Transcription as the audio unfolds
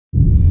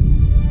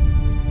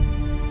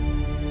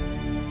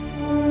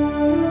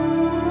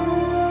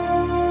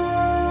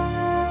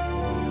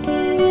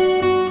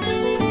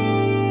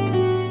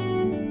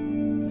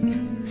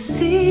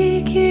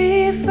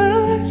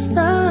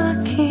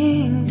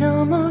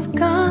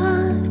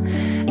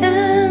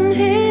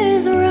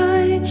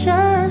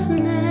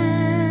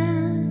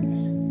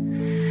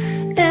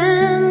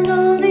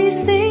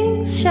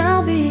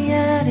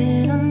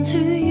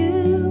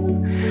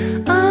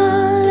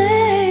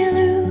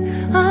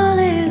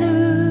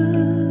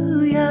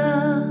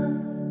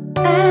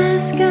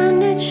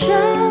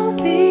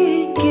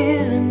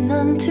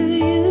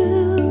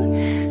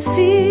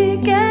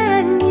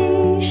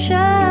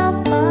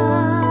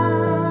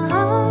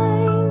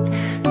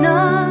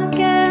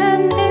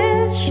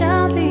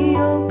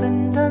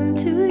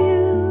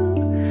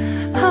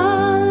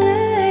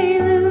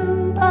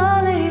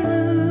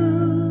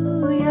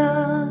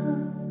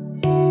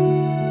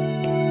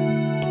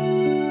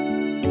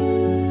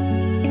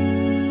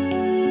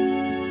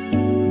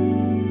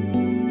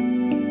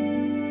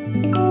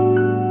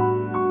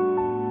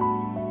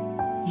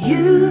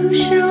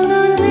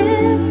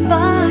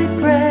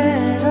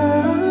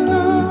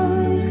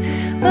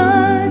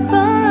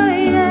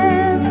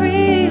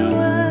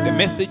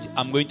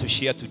I'm going to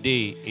share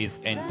today is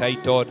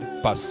entitled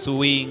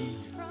Pursuing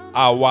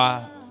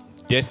Our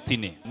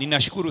Destiny.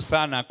 Ninashukuru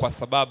sana kwa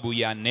sababu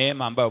ya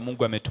neema ambayo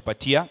Mungu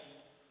ametupatia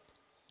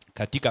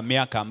katika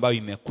miaka ambayo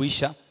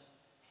imekwisha.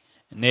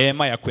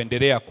 Neema ya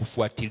kuendelea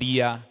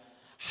kufuatilia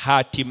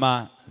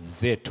hatima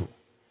zetu.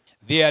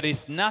 There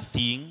is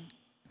nothing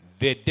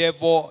the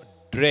devil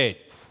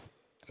dreads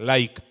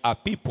like a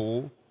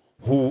people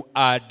who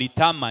are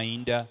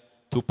determined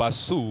to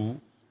pursue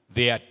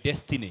their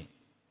destiny.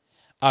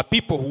 A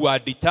people who are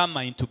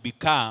determined to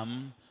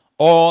become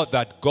all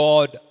that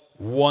God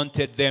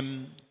wanted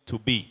them to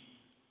be.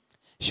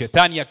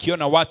 Shetani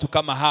akiona watu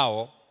kama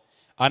hao,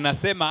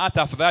 anasema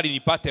hata afadhali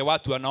nipate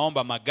watu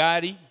wanaomba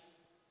magari,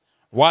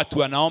 watu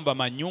wanaomba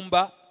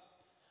manyumba,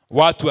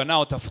 watu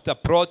wanaotafuta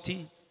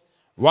proti,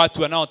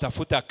 watu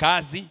wanaotafuta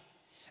kazi.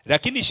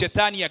 Lakini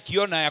shetani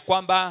akiona ya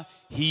kwamba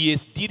he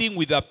is dealing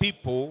with the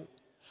people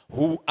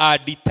who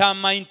are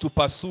determined to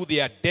pursue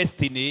their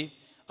destiny,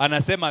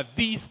 anasema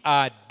these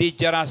are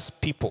dangerous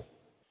people.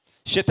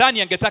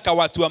 Shetani angetaka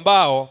watu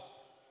ambao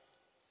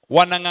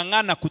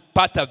wanang'ang'ana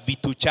kupata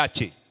vitu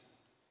chache,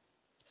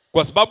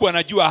 kwa sababu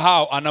anajua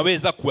hao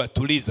anaweza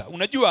kuwatuliza.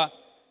 Unajua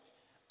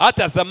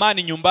hata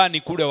zamani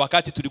nyumbani kule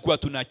wakati tulikuwa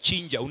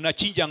tunachinja,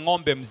 unachinja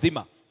ng'ombe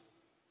mzima.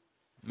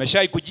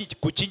 Mmeshai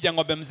kuchinja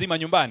ng'ombe mzima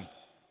nyumbani?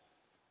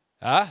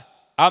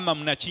 Ama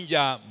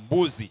mnachinja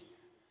mbuzi.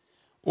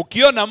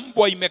 Ukiona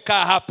mbwa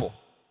imekaa hapo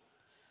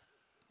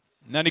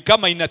na ni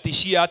kama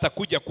inatishia hata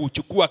kuja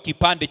kuchukua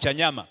kipande cha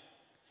nyama,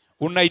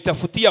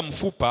 unaitafutia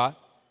mfupa,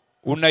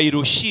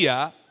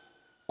 unairushia,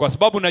 kwa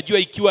sababu unajua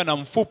ikiwa na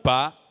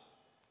mfupa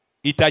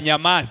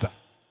itanyamaza.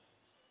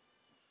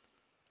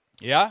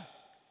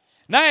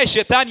 Naye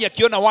shetani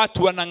akiona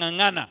watu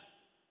wanang'ang'ana,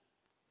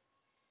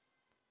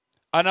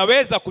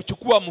 anaweza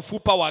kuchukua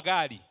mfupa wa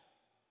gari,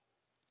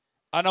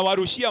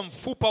 anawarushia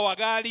mfupa wa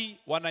gari,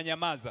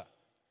 wananyamaza.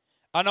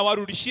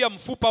 Anawarudishia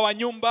mfupa wa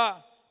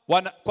nyumba,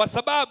 kwa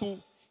sababu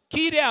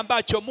kile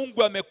ambacho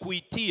Mungu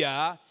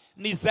amekuitia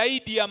ni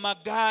zaidi ya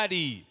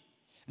magari,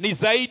 ni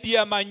zaidi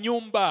ya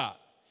manyumba,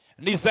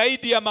 ni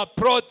zaidi ya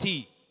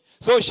maproti.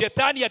 So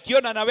shetani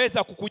akiona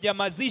anaweza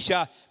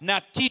kukunyamazisha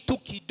na kitu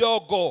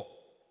kidogo.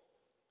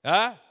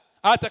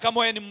 Hata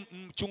kama wewe ni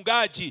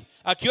mchungaji,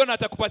 akiona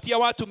atakupatia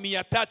watu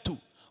 300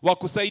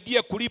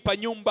 wakusaidie kulipa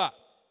nyumba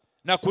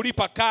na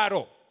kulipa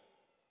karo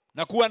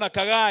na kuwa na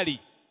kagari,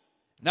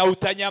 na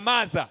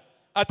utanyamaza,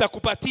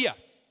 atakupatia.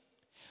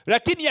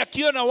 Lakini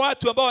akiona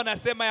watu ambao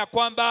wanasema ya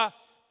kwamba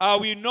I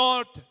will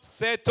not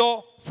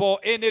settle for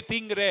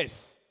anything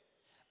less,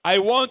 I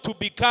want to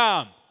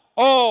become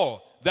all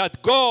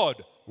that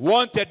God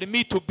wanted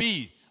me to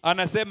be,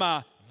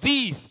 anasema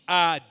these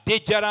are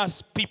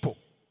dangerous people.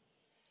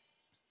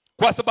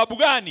 Kwa sababu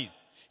gani?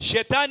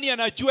 Shetani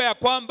anajua ya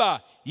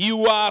kwamba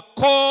you are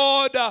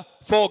called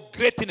for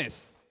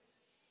greatness.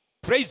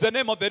 Praise the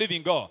name of the living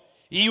God.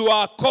 You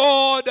are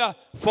called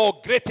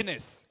for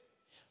greatness.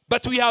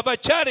 But we have a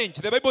challenge.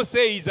 The Bible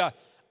says,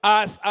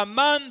 as a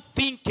man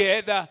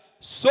thinketh,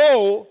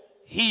 so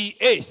he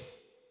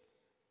is.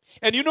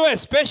 And you know,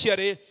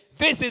 especially,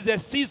 this is a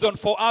season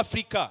for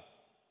Africa.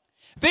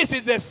 This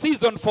is a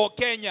season for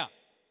Kenya.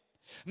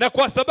 Na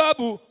kwa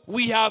sababu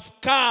we have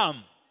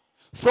come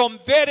from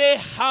very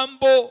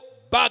humble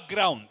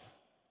backgrounds,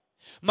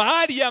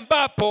 mahali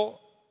ambapo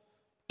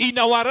in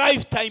our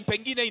lifetime,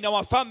 pengine in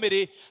our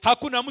family,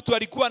 hakuna mtu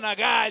alikuwa na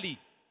gari,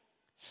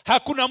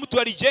 hakuna mtu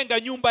alijenga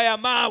nyumba ya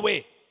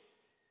mawe.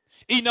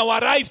 In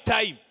our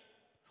lifetime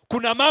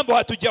kuna mambo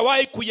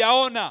hatujawahi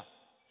kuyaona.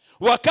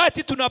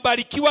 Wakati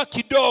tunabarikiwa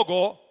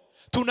kidogo,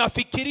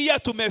 tunafikiria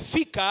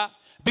tumefika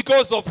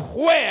because of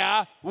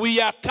where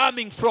we are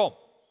coming from.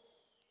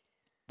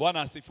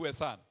 Bwana asifiwe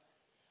sana.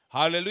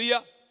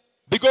 Hallelujah.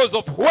 Because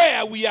of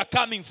where we are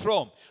coming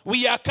from.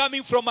 We are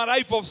coming from a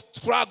life of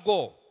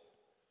struggle.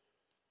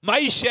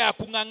 Maisha ya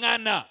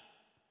kung'ang'ana.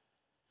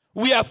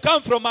 We have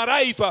come from a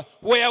life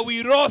where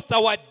we lost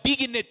our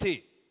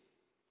dignity.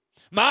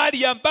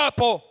 Mahali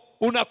ambapo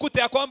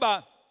unakuta ya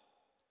kwamba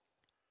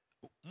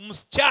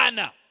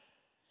msichana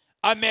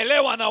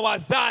amelewa na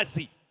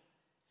wazazi,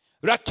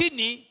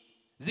 lakini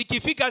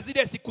zikifika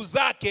zile siku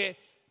zake,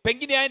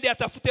 pengine aende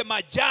atafute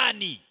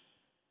majani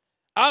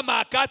ama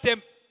akate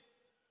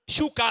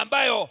shuka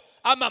ambayo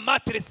ama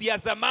mattress ya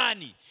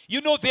zamani.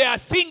 You know, there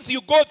are things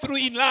you go through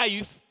in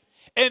life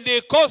and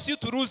they cause you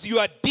to lose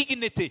your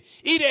dignity.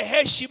 Ile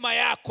heshima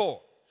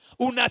yako.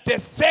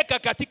 Unateseka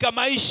katika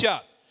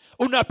maisha.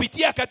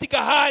 Unapitia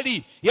katika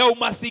hali ya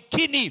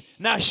umasikini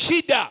na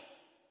shida.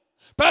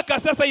 Paka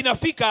sasa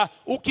inafika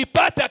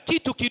ukipata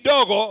kitu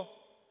kidogo,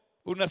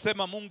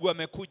 unasema Mungu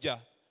amekuja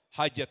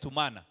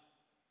hajatumana.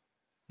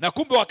 Na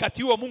kumbe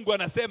wakati huo Mungu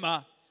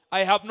anasema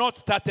I have not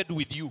started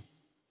with you.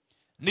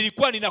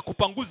 Nilikuwa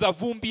ninakupanguza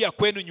vumbi ya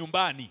kwenu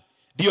nyumbani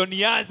ndio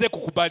nianze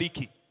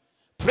kukubariki.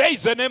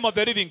 Praise the name of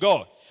the living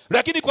God.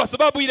 Lakini kwa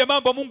sababu ile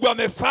mambo Mungu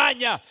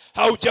amefanya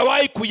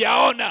haujawahi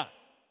kuyaona,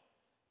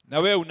 na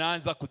wewe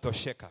unaanza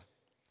kutosheka.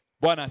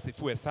 Bwana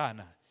asifiwe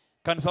sana.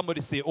 Can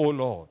somebody say, oh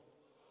Lord,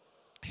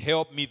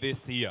 help me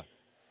this year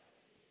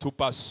to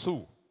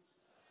pursue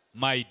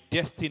my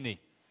destiny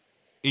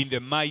in the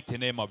mighty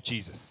name of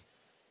Jesus.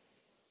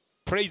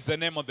 Praise the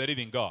name of the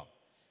living God.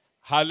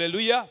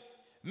 Hallelujah.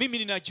 Mimi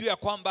ninajua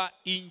kwamba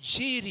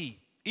injili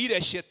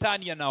ile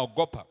shetani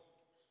anaogopa.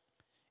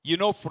 You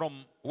know,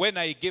 from when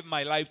I gave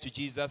my life to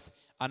Jesus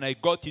and I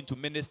got into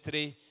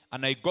ministry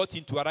and I got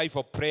into a life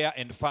of prayer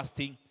and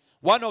fasting,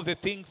 one of the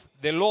things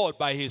the Lord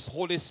by his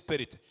Holy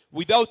Spirit,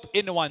 without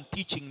anyone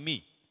teaching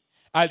me,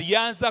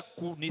 alianza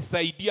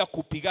kunisaidia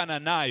kupigana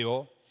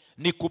nayo,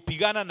 ni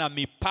kupigana na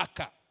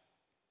mipaka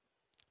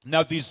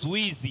na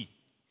vizuizi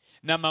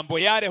na mambo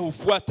yale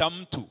hufuata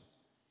mtu,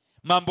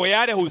 mambo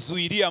yale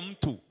huzuilia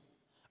mtu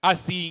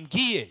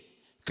asiingie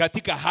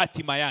katika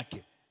hatima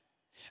yake.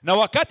 Na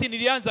wakati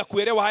nilianza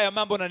kuelewa haya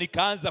mambo na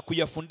nikaanza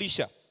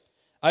kuyafundisha,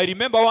 I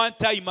remember one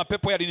time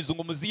mapepo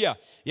yalinizungumzia,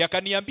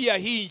 yakaniambia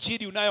hii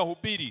injili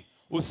unayohubiri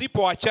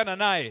usipoachana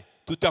naye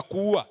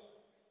tutakuua.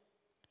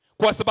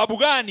 Kwa sababu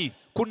gani?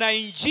 Kuna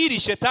injili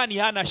shetani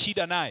hana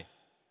shida naye,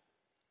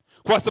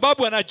 kwa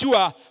sababu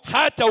anajua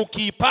hata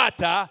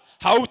ukiipata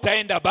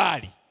hautaenda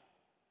bali.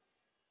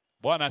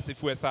 Bwana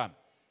asifiwe sana.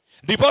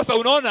 Ndiposa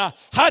unaona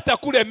hata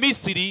kule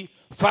Misri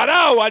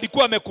Farao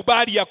alikuwa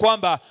amekubali ya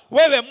kwamba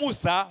wewe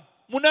Musa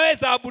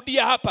mnaweza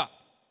abudia hapa,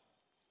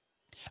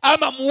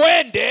 ama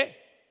muende,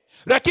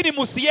 lakini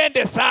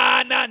musiende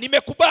sana,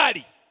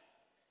 nimekubali.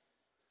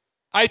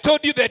 I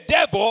told you the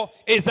devil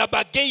is a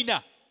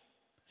bargainer.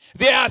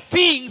 There are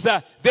things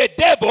the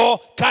devil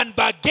can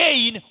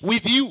bargain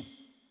with you.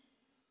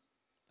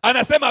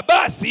 Anasema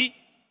basi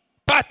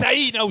pata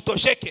hii na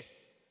utosheke.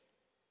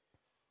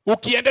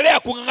 Ukiendelea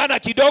kungangana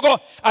kidogo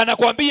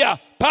anakuambia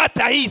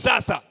pata hii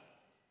sasa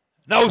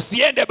na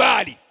usiende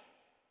bali.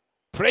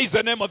 Praise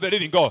the name of the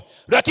living God.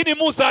 Lakini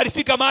Musa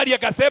alifika mahali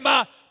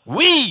akasema,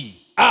 we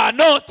are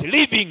not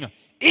living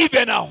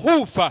even a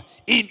hoof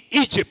in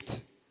Egypt.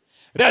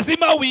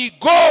 Lazima we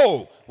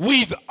go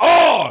with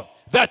all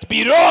that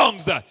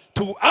belongs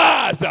to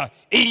us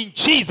in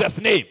Jesus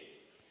name.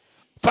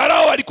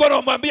 Farao alikuwa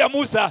anamwambia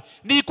Musa,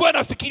 nilikuwa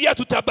nafikiria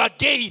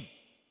tutabagain.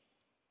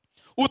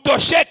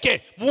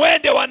 Utosheke,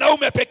 muende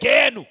wanaume peke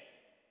yenu.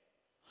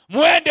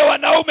 Muende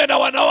wanaume na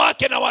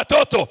wanawake na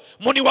watoto,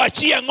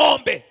 muniwachie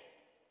ng'ombe.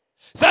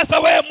 Sasa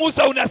wewe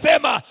Musa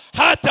unasema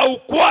hata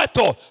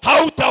ukwato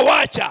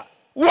hautawacha.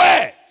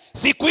 We,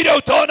 siku ile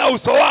utaona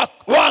uso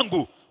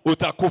wangu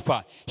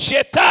utakufa.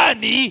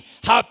 Shetani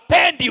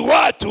hapendi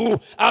watu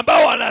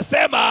ambao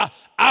wanasema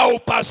I'll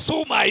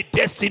pursue my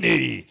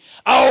destiny.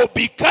 I'll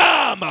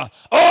become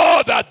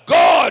all that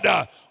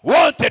God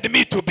wanted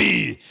me to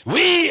be.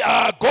 We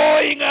are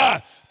going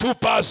to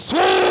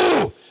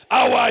pursue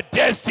our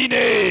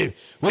destiny.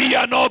 We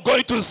are not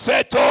going to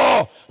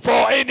settle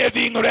for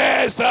anything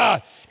less.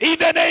 In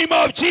the name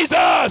of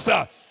Jesus.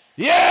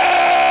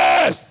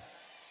 Yes.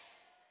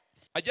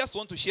 I just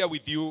want to share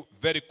with you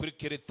very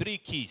quickly 3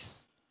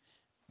 keys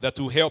that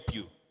will help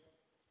you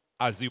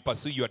as you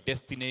pursue your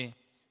destiny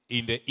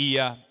in the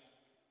year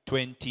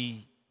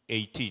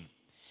 2018.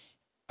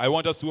 I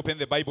want us to open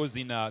the Bibles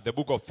in the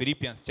book of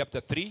Philippians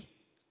chapter 3.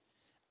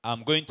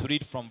 I'm going to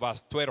read from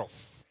verse 12.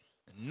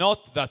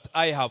 Not that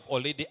I have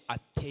already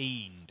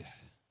attained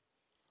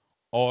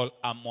or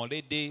am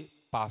already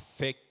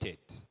perfected,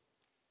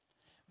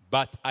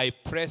 but I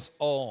press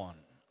on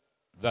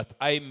that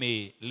I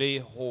may lay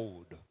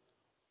hold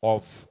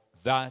of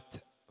that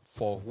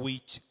for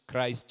which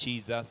Christ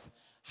Jesus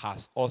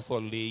has also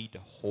laid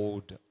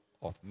hold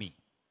of me.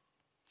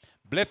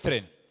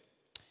 Brethren,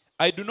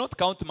 I do not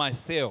count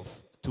myself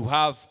to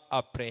have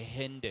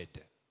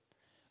apprehended,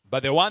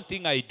 but the one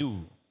thing I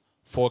do,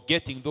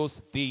 forgetting those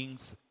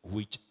things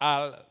which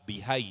are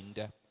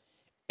behind,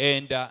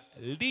 and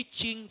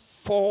reaching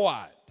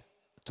forward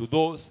to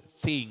those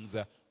things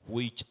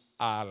which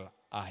are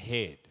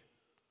ahead.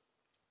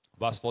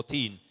 Verse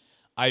 14,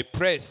 I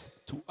press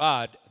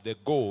toward the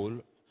goal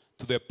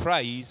to the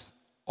prize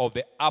of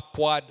the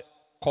upward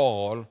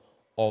call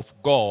of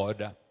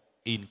God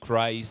in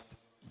Christ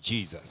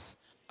Jesus.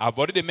 I've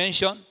already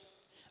mentioned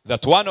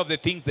that one of the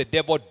things the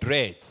devil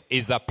dreads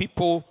is a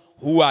people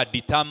who are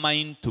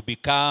determined to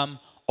become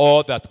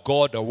all that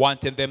God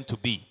wanted them to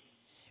be.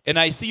 And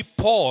I see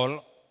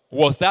Paul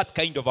was that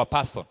kind of a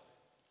person.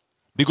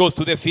 Because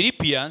to the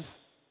Philippians,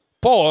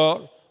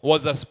 Paul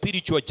was a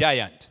spiritual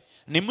giant.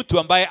 Ni mtu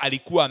ambaye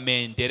alikuwa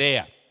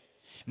ameendelea.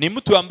 Ni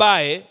mtu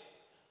ambaye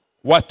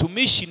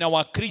watumishi na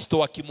wakristo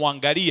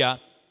wakimwangalia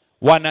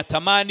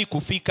wanatamani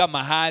kufika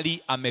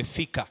mahali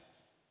amefika.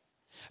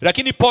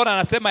 Lakini Paul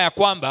anasema ya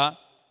kwamba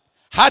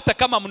hata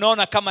kama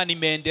mnaona kama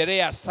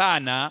nimeendelea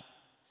sana,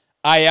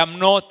 I am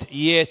not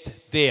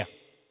yet there.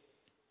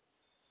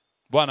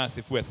 Bwana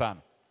asifiwe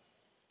sana.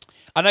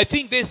 And I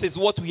think this is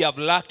what we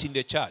have lacked in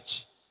the church.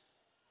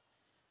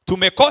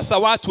 Tumekosa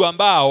watu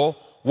ambao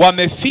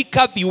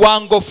wamefika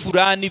viwango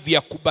fulani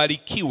vya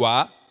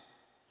kubarikiwa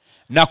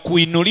na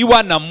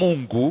kuinuliwa na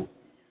Mungu,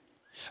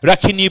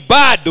 lakini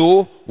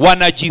bado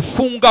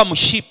wanajifunga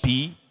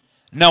mshipi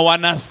na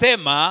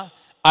wanasema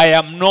I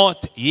am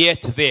not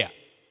yet there.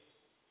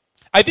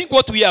 I think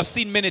what we have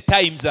seen many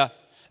times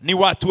ni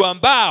watu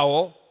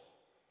ambao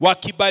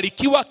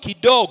wakibarikiwa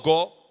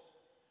kidogo,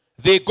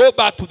 they go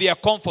back to their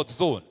comfort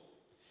zone.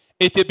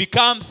 It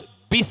becomes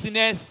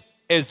business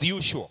as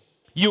usual.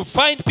 You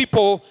find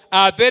people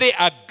are very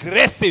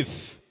aggressive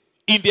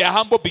in their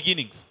humble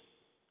beginnings.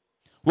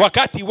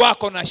 Wakati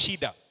wako na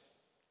shida,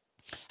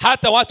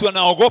 hata watu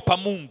wanaogopa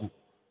Mungu,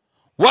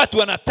 watu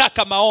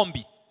wanataka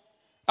maombi.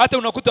 Hata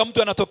unakuta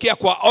mtu anatokea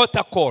kwa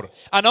altar call,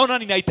 anaona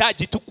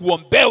ninahitaji tu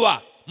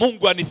kuombewa,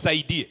 Mungu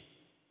anisaidie.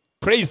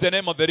 Praise the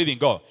name of the living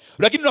God.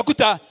 Lakini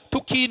unakuta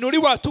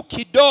tukiinuliwa tu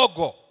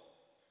kidogo,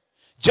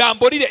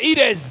 jambo lile,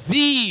 ile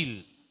zeal,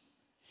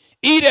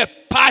 ile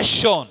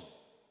passion,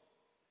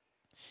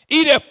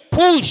 ile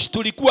push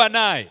tulikuwa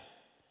naye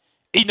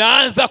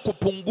inaanza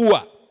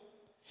kupungua.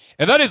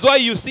 And that is why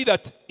you see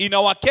that in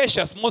our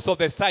cases most of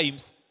the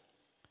times,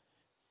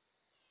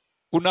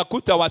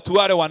 unakuta watu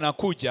wale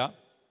wanakuja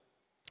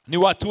ni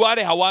watu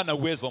wale hawana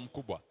uwezo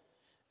mkubwa.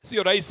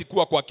 Sio rahisi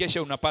kuwa kwa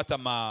kesha unapata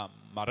ma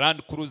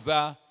Land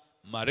Cruiser,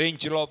 ma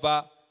Range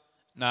Rover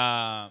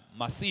na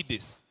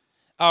Mercedes.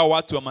 Au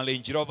watu wa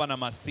Range Rover na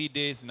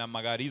Mercedes na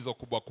magari hizo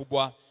kubwa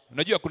kubwa.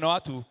 Unajua kuna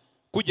watu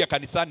kuja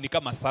kanisani ni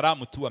kama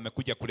salamu tu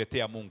amekuja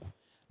kuletea Mungu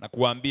na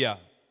kuambia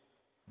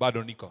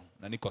bado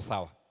niko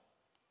sawa.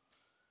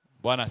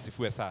 Bwana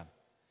asifiwe sana.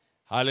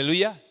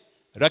 Haleluya.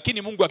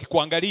 Lakini Mungu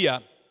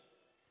akikuangalia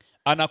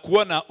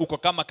anakuona uko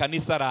kama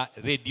kanisa la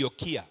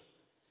Laodikia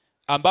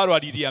ambalo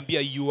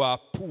aliliambia you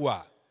are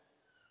poor,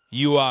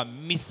 you are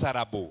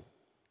miserable,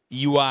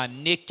 you are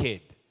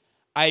naked.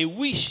 I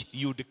wish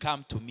you'd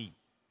come to me.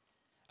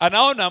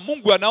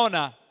 Mungu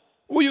anaona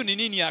huyu ni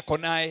nini yako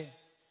naye,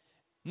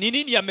 ni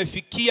nini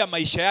amefikia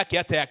maisha yake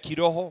hata ya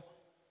kiroho,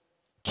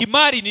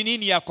 Kimari ni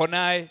nini yako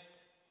naye,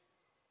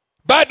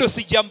 bado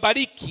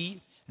sijambariki,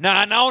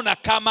 na anaona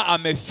kama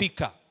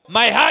amefika.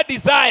 My heart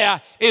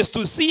desire is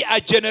to see a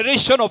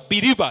generation of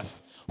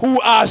believers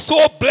who are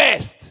so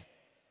blessed,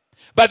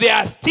 but they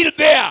are still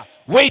there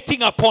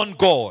waiting upon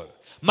God.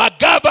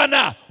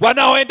 Magavana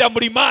wanaoenda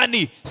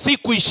mlimani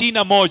siku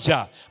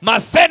 21,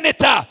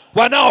 maseneta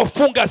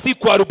wanaofunga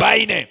siku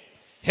 40.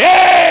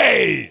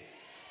 Hey!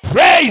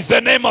 Praise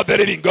the name of the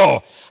living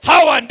God.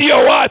 Hawa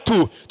ndio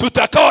watu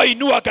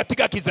tutakaoinua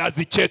katika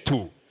kizazi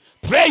chetu.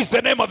 Praise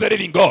the name of the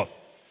living God.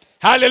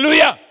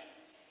 Hallelujah.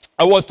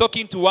 I was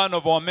talking to one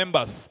of our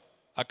members,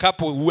 a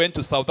couple who went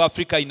to South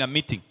Africa in a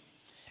meeting.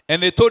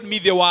 And they told me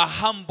they were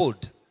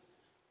humbled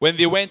when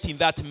they went in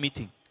that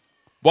meeting.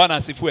 Bwana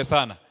asifiwe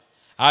sana.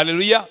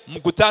 Hallelujah.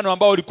 Mkutano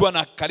ambao ulikuwa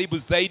na karibu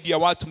zaidi ya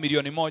watu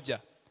 1,000,000.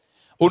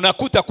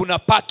 Unakuta kuna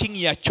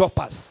parking ya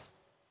choppers.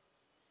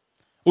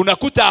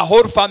 Unakuta a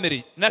whole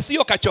family. Na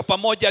sio kachopa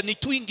moja, ni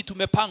twingi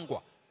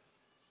tumepangwa.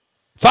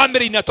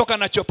 Family inatoka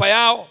na chopa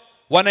yao,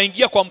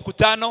 wanaingia kwa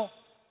mkutano.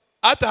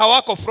 Hata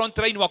hawako front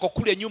line, wako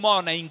kule nyuma,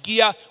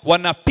 wanaingia,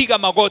 wanapiga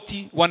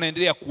magoti,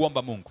 wanaendelea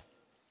kuomba Mungu.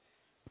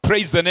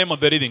 Praise the name of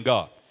the living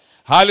God.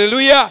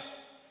 Hallelujah.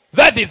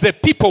 That is the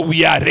people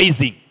we are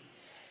raising.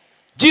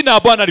 Jina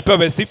Bwana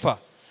lipewe sifa.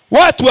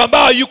 Watu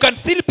ambao you can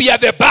still be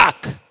at the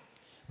back,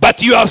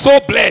 but you are so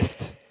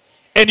blessed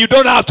and you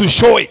don't have to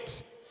show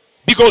it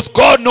because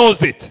God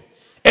knows it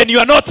and you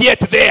are not yet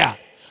there.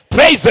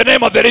 Praise the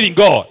name of the living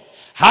God.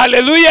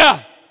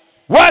 Hallelujah.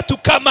 Watu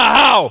kama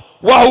hao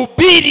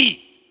wahubiri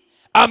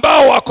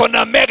ambao wako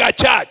na mega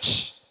church.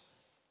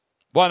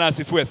 Bwana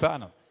asifiwe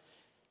sana.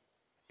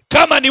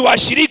 Kama ni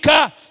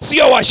washirika,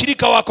 sio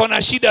washirika wako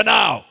na shida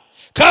nao.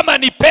 Kama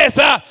ni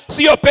pesa,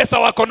 sio pesa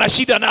wako na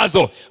shida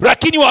nazo,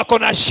 lakini wako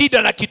na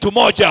shida na kitu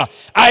moja.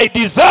 I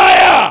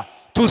desire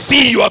to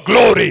see your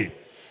glory.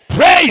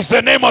 Praise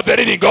the name of the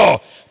living God.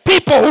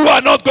 People who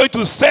are not going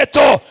to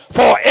settle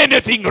for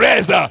anything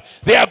less,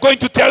 they are going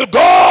to tell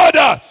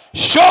God,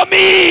 show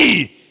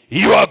me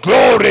your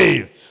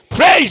glory.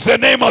 Praise the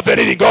name of the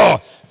living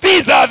God.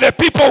 These are the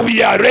people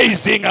we are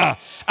raising.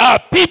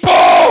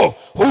 People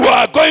who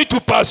are going to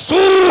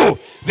pursue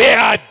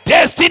their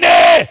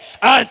destiny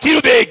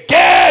until they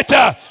get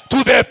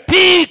to the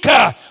peak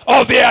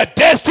of their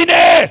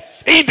destiny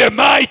in the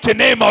mighty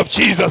name of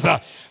Jesus.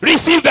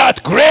 Receive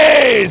that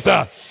grace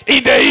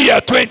in the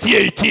year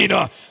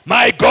 2018.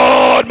 My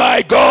God,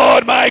 my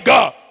God, my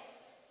God.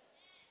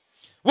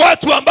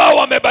 Watu ambao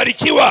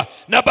wamebarikiwa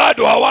na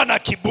bado hawana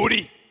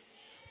kiburi,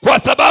 kwa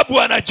sababu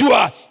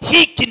wanajua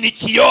hiki ni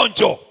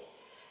kionjo.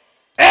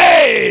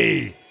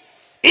 Hey!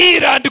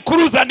 Land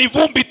Cruiser ni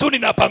vumbi tu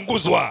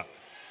ninapanguzwa.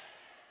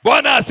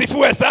 Bwana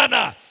asifiwe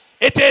sana.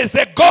 It is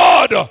the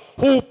God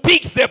who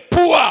picks the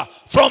poor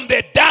from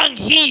the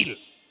dunghill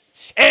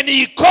and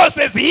he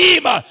causes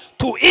him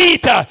to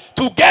eat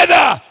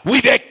together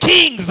with the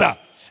kings.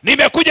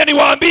 Nimekuja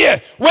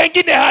niwaambie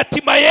wengine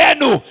hatima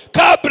yenu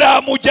kabla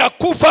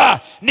hamujakufa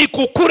ni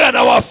kukula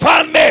na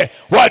wafalme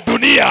wa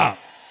dunia.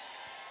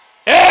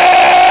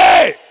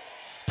 Hey!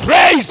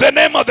 Praise the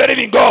name of the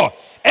living God.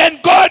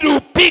 And God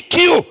will pick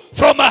you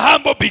from a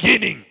humble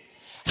beginning.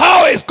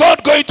 How is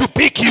God going to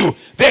pick you?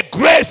 The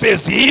grace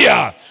is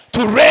here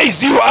to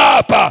raise you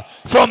up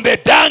from the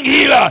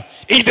dunghill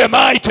in the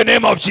mighty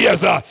name of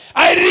Jesus.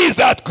 I release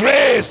that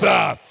grace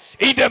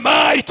in the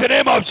mighty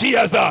name of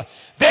Jesus.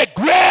 The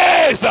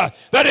grace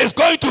that is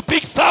going to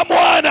pick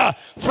someone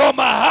from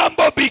a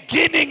humble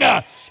beginning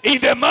in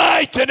the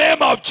mighty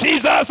name of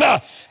Jesus.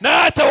 Na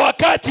hata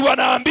wakati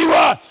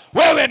wanaambiwa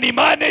wewe ni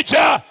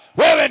manager,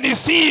 wewe ni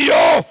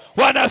CEO,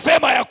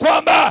 wanasema ya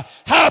kwamba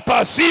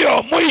hapa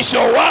sio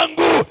mwisho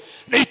wangu,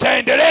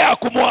 nitaendelea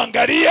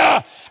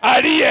kumwangalia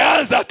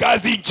aliyeanza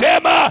kazi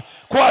njema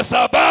kwa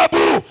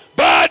sababu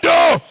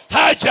bado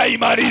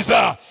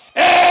hajaimaliza.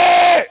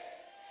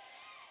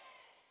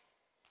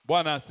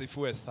 Bwana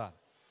asifiwe sana.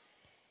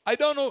 I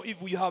don't know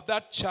if we have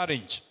that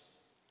challenge.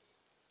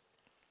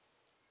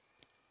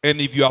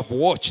 And if you have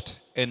watched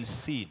and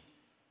seen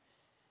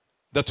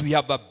that we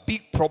have a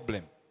big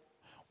problem.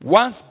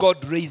 Once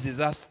God raises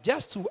us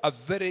just to a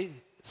very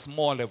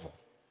small level,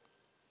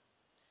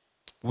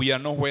 we are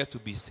nowhere to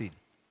be seen.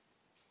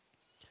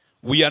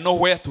 We are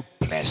nowhere to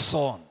press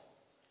on.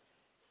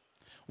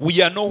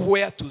 We are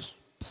nowhere to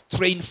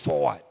strain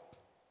forward.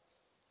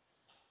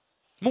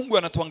 Mungu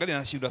anatuangalia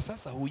na shida,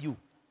 sasa huyu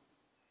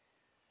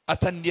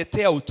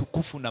ataniletea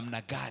utukufu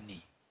namna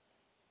gani?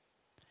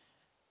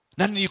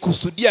 Na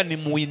nilikusudia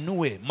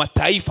nimuinue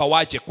mataifa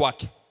waje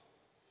kwake,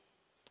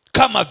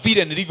 kama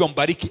vile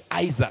nilivyombariki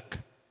Isaac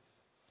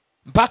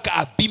mpaka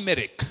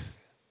Abimelech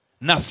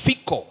na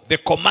Phicol, the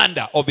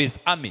commander of his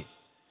army,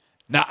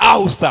 na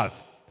Ahuzzath,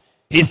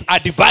 his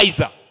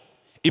advisor.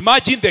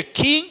 Imagine the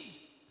king,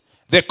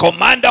 the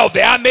commander of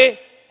the army,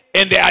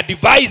 and the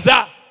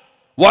advisor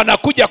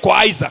wanakuja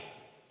kwa Isaac.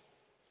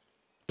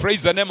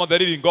 Praise the name of the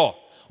living God.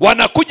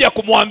 Wanakuja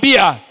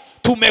kumwambia,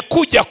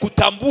 tumekuja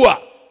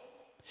kutambua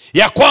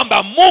ya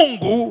kwamba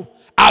Mungu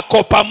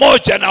ako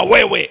pamoja na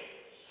wewe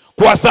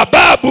kwa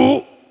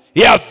sababu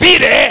ya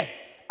vile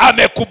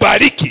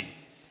amekubariki.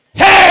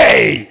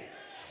 Hey!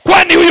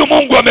 Kwani huyu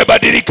Mungu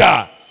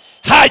amebadilika?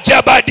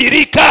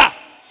 Hajabadilika.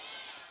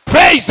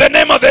 Praise the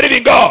name of the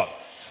living God.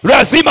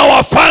 Lazima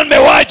wafalme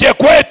waje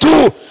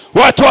kwetu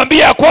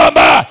watuambia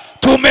kwamba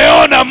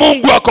tumeona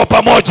Mungu ako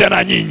pamoja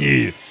na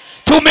nyinyi.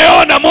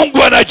 Tumeona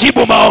Mungu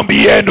anajibu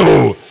maombi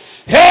yenu.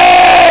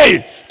 Hey!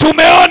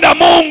 Tumeona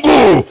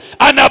Mungu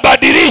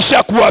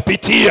anabadilisha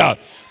kuwapitia.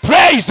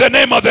 Praise the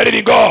name of the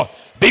living God.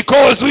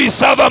 Because we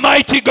serve a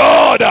mighty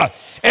God.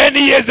 And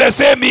he is the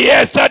same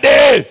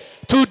yesterday,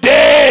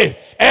 today,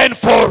 and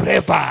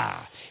forever.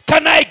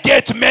 Can I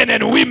get men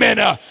and women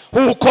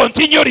who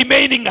continue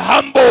remaining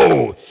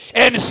humble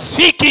and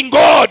seeking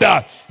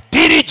God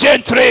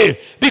diligently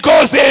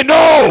because they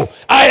know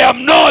I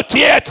am not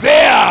yet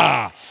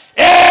there.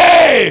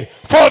 Hey,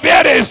 for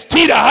there is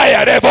still a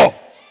higher level.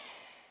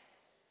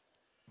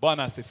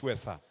 Bwana asifiwe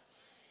sana.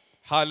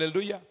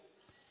 Hallelujah.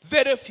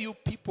 Very few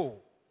people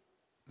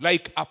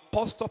like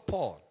Apostle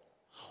Paul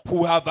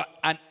who have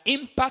an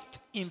impact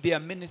in their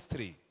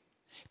ministry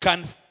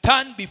can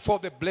stand before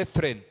the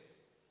brethren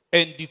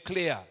and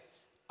declare,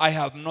 I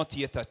have not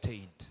yet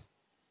attained.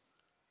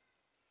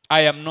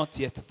 I am not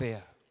yet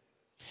there.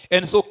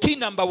 And so key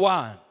number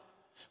one,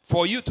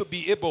 for you to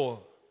be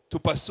able to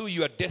pursue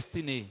your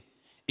destiny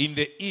in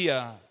the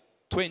year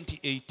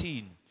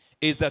 2018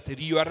 is that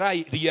you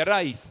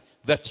realize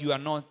that you are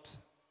not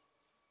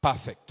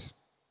perfect.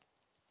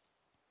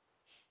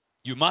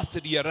 You must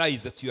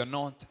realize that you are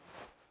not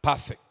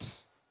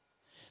perfect.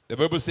 The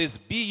Bible says,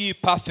 be ye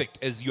perfect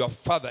as your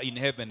Father in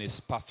heaven is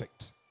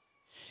perfect.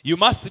 You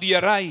must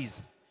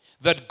realize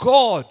that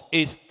God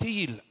is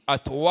still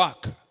at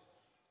work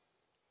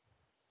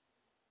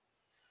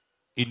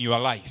in your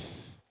life.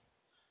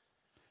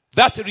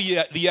 That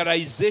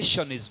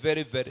realization is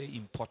very, very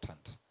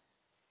important.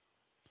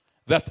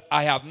 That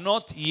I have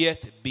not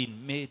yet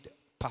been made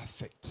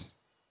perfect.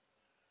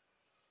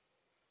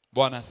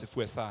 Bwana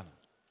asifiwe sana.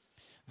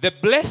 The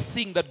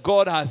blessing that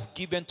God has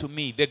given to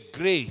me, the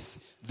grace,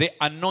 the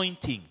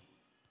anointing,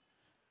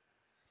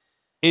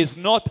 is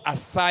not a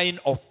sign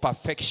of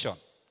perfection.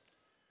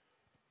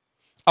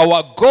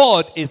 Our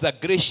God is a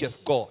gracious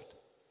God.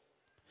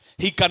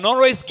 He can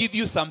always give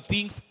you some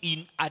things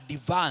in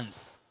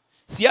advance.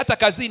 Si hata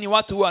kazini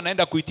watu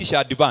wanaenda kuitisha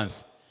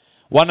advance.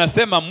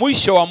 Wanasema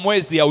mwisho wa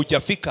mwezi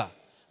haujafika,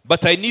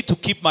 but I need to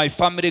keep my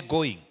family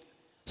going.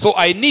 So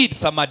I need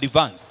some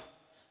advance.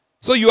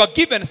 So you are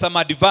given some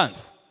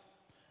advance.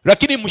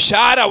 Lakini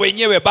mshahara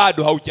wenyewe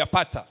bado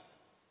haujapata.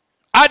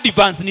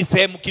 Advance ni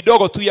sehemu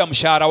kidogo tu ya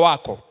mshahara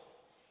wako.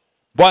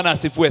 Bwana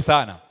asifiwe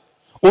sana.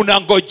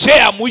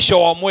 Unangojea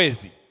mwisho wa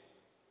mwezi.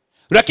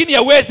 Lakini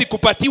hauwezi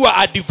kupatiwa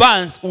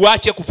advance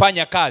uache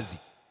kufanya kazi.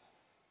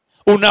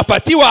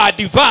 Unapatiwa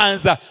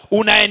advance,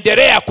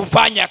 unaendelea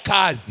kufanya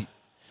kazi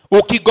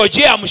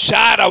ukigojea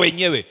mshahara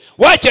wenyewe.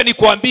 Wacha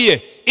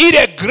nikwambie,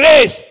 ile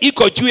grace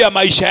iko juu ya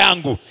maisha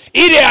yangu,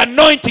 ile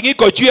anointing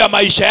iko juu ya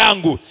maisha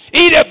yangu,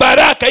 ile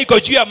baraka iko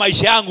juu ya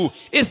maisha yangu.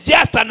 It's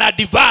just an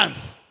advance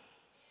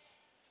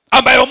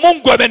ambayo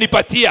Mungu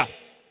amenipatia,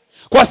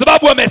 kwa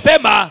sababu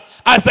amesema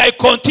as I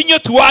continue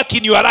to work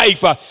in your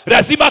life,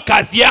 lazima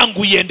kazi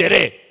yangu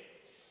iendelee,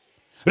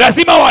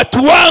 lazima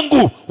watu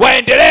wangu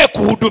waendelee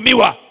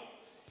kuhudumiwa.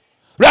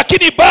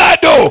 Lakini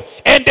bado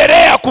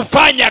endelea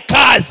kufanya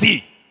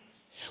kazi,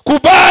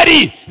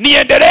 Kubali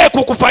niendelee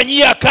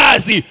kukufanyia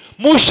kazi.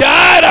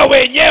 Mshahara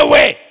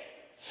wenyewe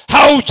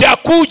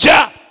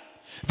haujakuja.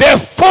 The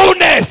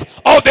fullness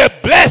of the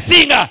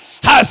blessing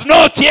has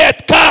not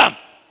yet come.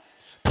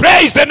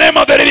 Praise the name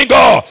of the living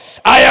God.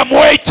 I am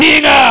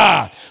waiting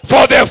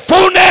for the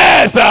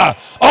fullness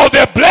of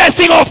the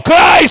blessing of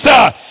Christ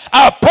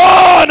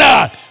upon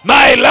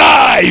my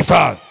life.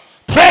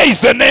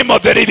 Praise the name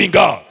of the living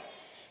God.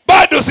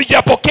 Bado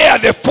sijapokea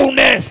the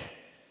fullness.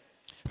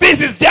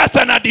 This is just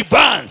an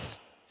advance.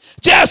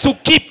 Just to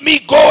keep me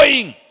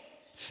going.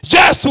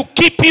 Just to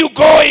keep you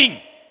going.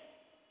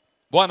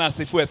 Bwana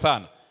asifiwe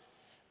sana.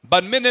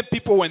 But many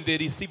people when they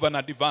receive an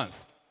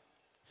advance.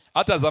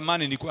 Hata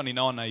zamani nilikuwa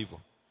ninaona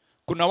hivyo.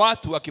 Kuna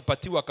watu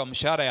wakipatiwa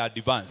kamshahara ya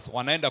advance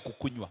wanaenda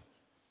kukunywa.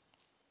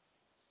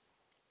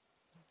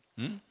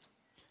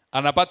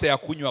 Anapata ya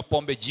kunywa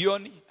pombe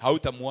jioni,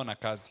 hautamuona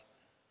kazi.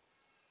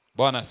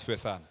 Bwana asifiwe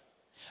sana.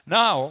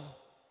 Now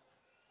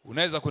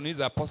unaweza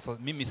kuniuliza apostle,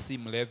 mimi si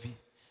mlevi.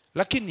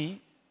 Lakini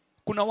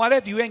kuna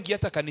walevi wengi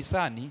hata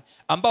kanisani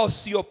ambao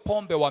sio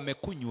pombe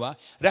wamekunywa,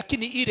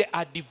 lakini ile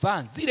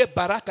advance, ile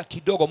baraka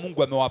kidogo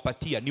Mungu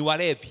amewapatia ni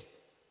walevi.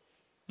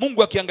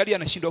 Mungu akiangalia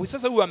anashindwa,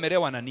 sasa huyu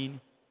amelewa na nini?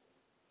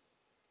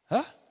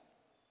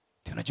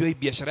 Unajua hii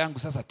biashara yangu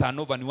sasa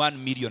turnover ni 1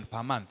 million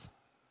per month.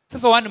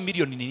 Sasa 1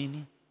 million ni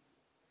nini?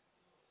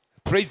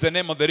 Praise the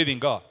name of the living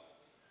God.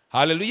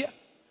 Hallelujah.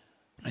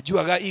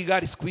 Unajua hii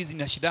gari siku hizi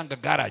inashidanga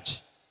garage.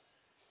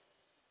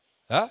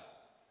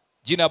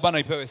 Jina Bwana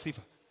ipewe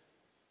sifa.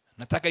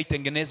 Nataka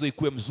itengenezwe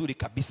ikuwe mzuri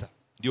kabisa.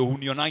 Ndio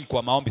unionangi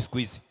kwa maombi siku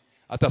hizi.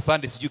 Hata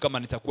Sunday sijui kama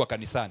nitakuwa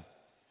kanisani.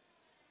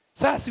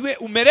 Sasa siwe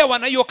umelewa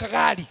na hiyo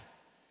kagari.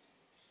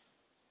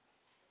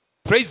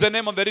 Praise the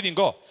name of the living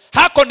God.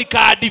 Hako ni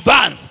ka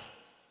advance.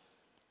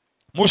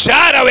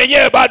 Mshahara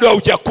wenyewe bado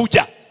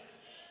haujakuja.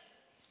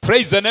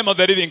 Praise the name of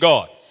the living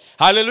God.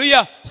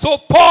 Hallelujah. So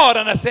Paul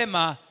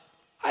anasema,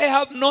 I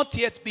have not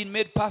yet been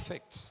made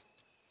perfect.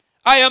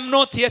 I am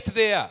not yet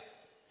there.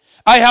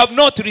 I have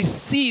not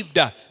received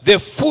the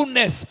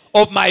fullness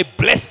of my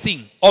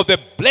blessing, of the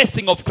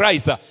blessing of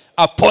Christ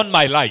upon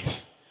my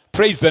life.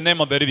 Praise the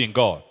name of the living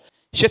God.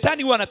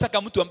 Shetani huwa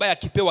anataka mtu ambaye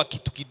akipewa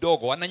kitu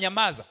kidogo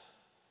ananyamaza.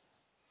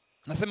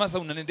 Anasema sasa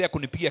unaendelea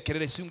kunipigia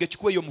kelele, si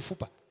ungechukua hiyo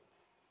mfupa?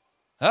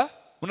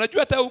 Unajua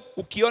hata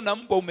ukiona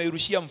mbwa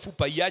umeirushia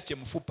mfupa, iache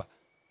mfupa.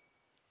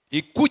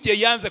 Ikuje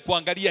ianze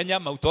kuangalia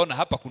nyama, utaona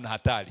hapa kuna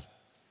hatari.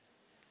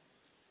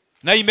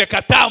 Na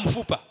imekataa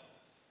mfupa.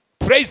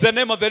 Praise the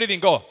name of the living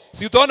God.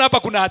 Si utaona hapa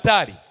kuna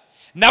hatari.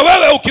 Na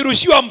wewe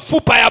ukirushiwa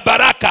mfupa ya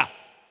baraka.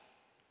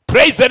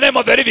 Praise the name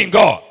of the living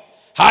God.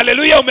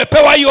 Hallelujah,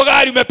 umepewa hiyo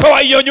gari,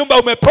 umepewa hiyo nyumba,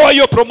 umepewa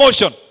hiyo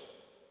promotion.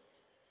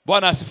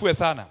 Bwana asifiwe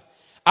sana.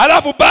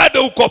 Alafu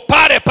bado uko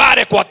pale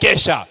pale kwa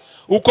kesha.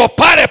 Uko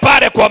pale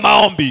pale kwa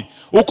maombi.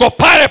 Uko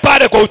pale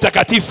pale kwa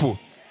utakatifu.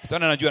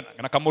 Tuna najua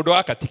na kamodo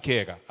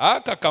akatikega.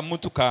 Aka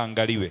kamutu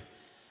kaangaliwe.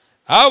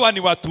 Hawa ni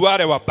watu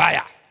wale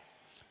wabaya.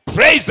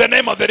 Praise the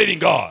name of the living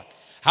God.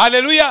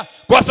 Hallelujah.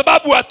 Kwa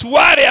sababu watu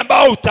wale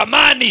ambao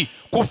utamani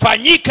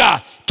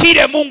kufanyika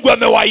kile Mungu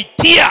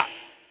amewaitia,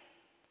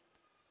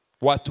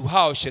 watu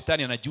hao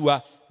shetani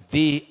anajua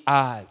they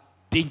are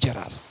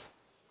dangerous.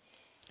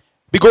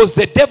 Because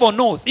the devil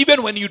knows, even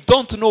when you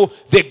don't know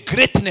the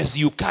greatness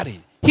you carry,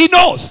 he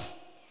knows.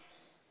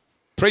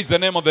 Praise the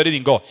name of the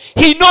living God.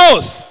 He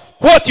knows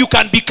what you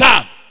can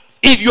become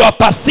if you are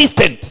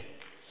persistent.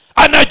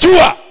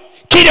 Anajua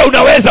kile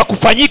unaweza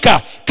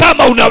kufanyika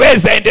kama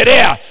unaweza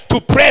endelea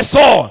to press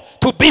on,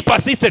 to be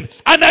persistent.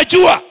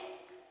 Anajua.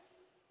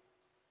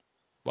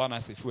 Bwana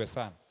asifiwe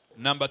sana.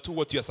 Number 2,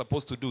 what you are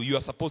supposed to do, you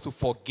are supposed to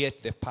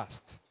forget the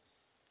past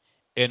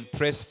and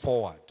press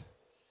forward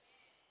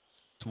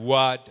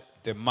toward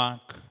the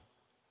mark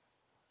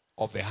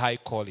of the high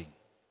calling.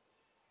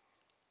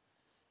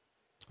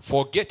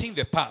 Forgetting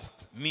the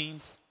past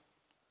means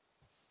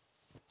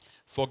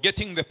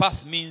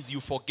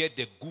you forget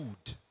the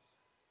good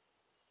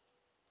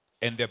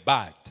and the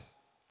bad.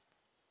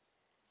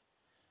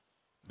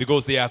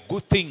 Because there are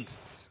good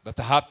things that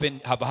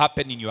have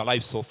happened in your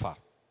life so far.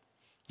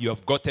 You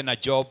have gotten a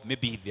job,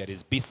 maybe there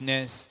is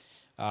business,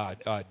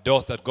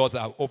 doors that God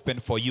has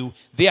opened for you.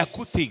 They are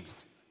good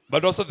things,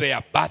 but also they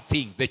are bad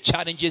things, the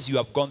challenges you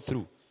have gone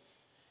through.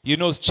 You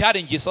know,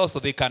 challenges also,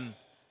 they can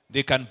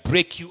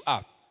break you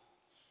up.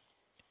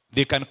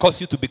 They can cause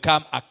you to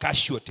become a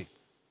casualty.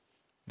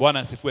 Bwana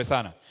asifiwe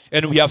sana.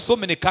 And we have so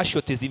many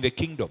casualties in the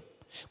kingdom.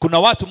 Kuna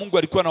watu Mungu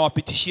alikuwa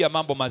anawapitishia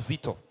mambo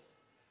mazito.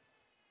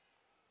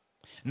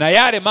 Na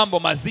yale mambo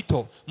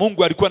mazito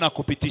Mungu alikuwa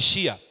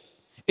anakupitishia.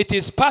 It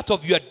is part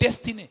of your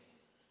destiny.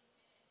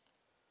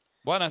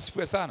 Bwana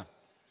asifiwe sana.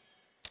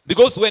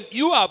 Because when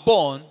you are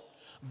born,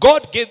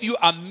 God gave you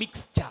a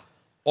mixture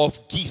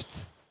of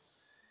gifts.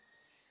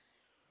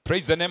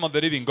 Praise the name of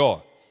the living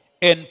God.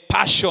 And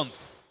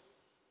passions.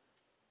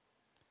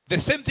 The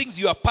same things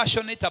you are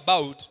passionate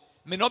about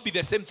may not be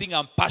the same thing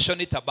I'm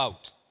passionate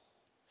about.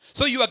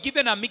 So you are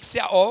given a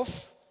mixture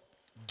of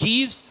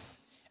gifts,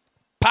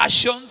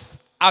 passions,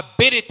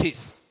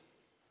 abilities.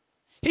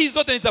 Hizi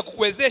zote ni za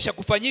kukuwezesha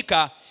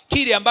kufanyika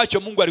kile ambacho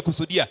Mungu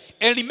alikusudia.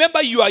 And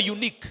remember, you are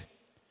unique.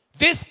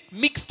 This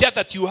mixture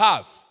that you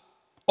have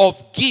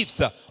of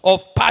gifts,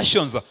 of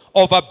passions,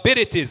 of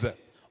abilities,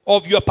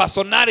 of your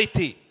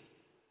personality,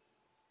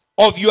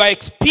 of your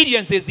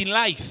experiences in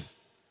life.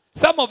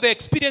 Some of the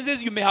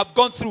experiences you may have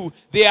gone through,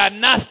 they are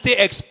nasty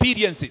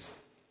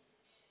experiences.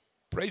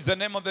 Praise the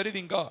name of the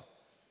living God.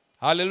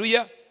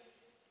 Hallelujah.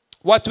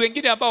 Watu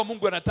wengine ambao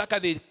Mungu anataka,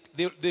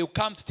 they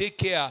come to take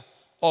care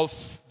of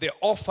the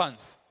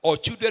orphans or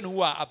children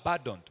who are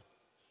abandoned.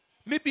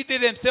 Maybe they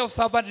themselves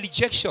suffered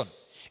rejection.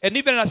 And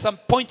even at some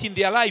point in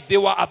their life, they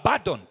were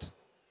abandoned.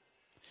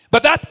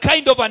 But that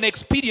kind of an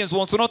experience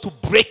was not to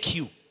break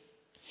you.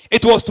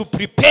 It was to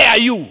prepare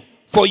you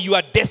for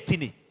your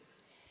destiny.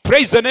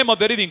 Praise the name of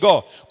the living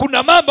God.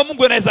 Kuna mambo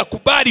Mungu anaweza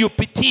kubali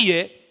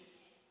upitie.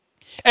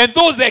 And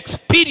those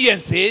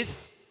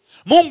experiences,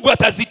 Mungu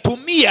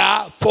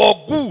atazitumia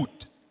for good.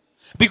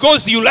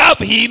 Because you love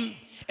him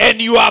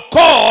and you are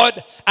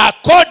called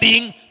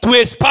according to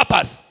his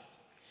purpose.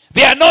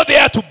 They are not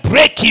there to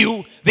break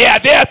you. They are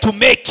there to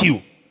make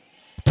you.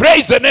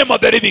 Praise the name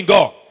of the living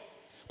God.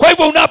 Kwa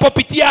hivyo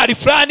unapopitia hali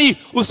fulani,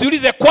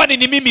 usiulize kwani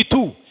ni mimi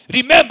tu.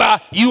 Remember,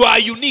 you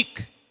are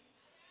unique.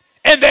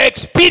 And the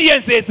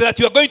experiences that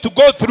you are going to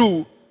go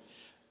through,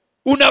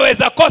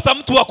 unaweza kosa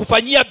mtu wa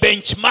kufanyia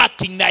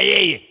benchmarking na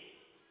yeye.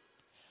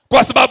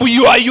 Kwa sababu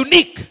you are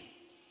unique.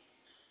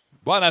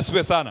 Bwana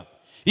asifiwe sana.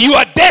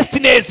 Your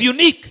destiny is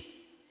unique.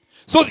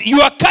 So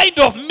you are kind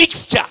of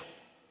mixture.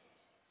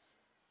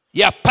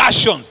 Your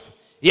passions,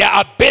 your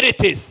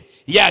abilities,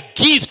 your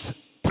gifts.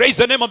 Praise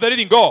the name of the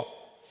living God.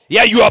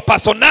 Your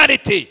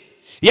personality.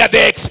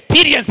 The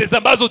experiences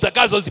ambazo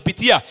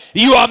utakazozipitia.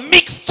 Your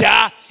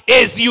mixture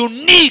is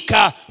unique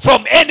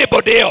from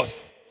anybody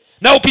else.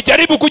 Na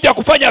ukijaribu kuja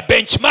kufanya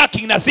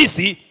benchmarking na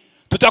sisi,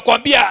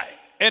 tutakwambia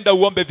enda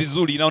uombe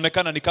vizuri,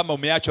 inaonekana ni kama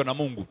umeachwa na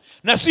Mungu.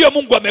 Na sio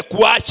Mungu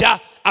amekuacha,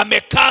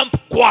 amecamp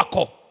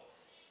kwako.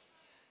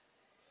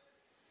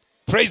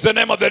 Praise the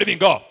name of the living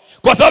God.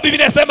 Kwa sababu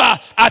Biblia inasema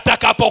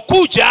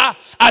atakapokuja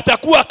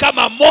atakuwa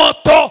kama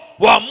moto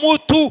wa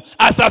mtu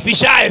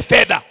asafishaye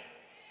fedha.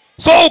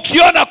 So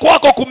ukiona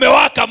kwako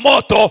kumewaka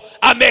moto,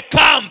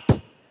 amecamp.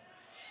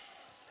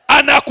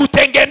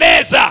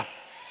 Anakutengeneza.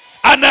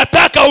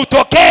 Anataka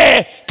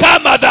utokee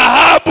kama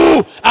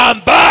dhahabu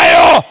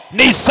ambayo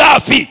ni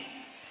safi.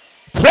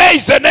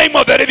 Praise the name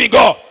of the living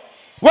God.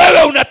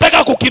 Wewe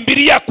unataka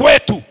kukimbilia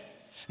kwetu,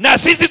 na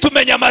sisi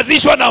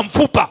tumenyamazishwa na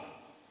mfupa.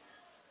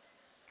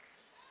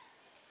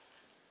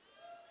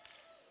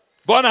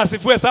 Bwana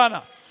asifiwe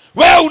sana.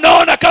 Wewe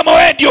unaona kama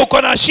wewe ndio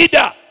uko na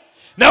shida,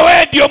 na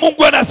wewe ndio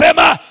Mungu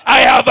anasema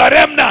I have a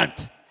remnant.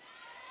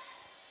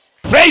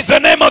 Praise the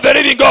name of the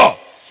living God.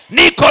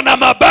 Niko na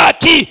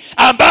mabaki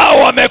ambao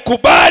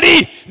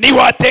wamekubali ni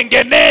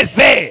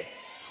watengeneze.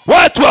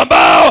 Watu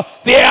ambao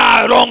they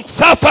are long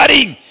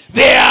suffering,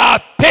 they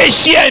are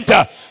patient.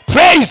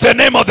 Praise the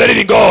name of the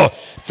living God.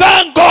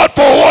 Thank God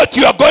for what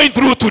you are going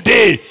through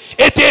today.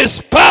 It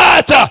is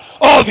part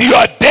of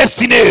your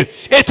destiny.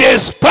 It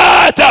is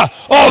part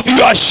of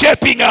your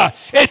shaping.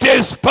 It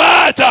is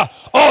part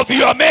of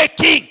your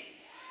making.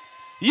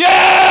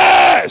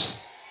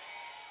 Yes.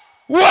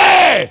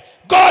 Where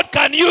God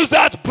can use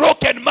that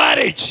broken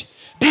marriage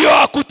ndio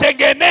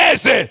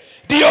akutengeneze,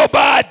 ndio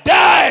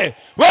baadaye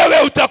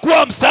wewe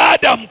utakuwa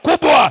msaada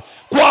mkubwa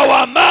kwa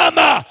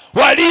wamama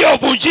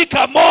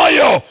waliovunjika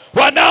moyo,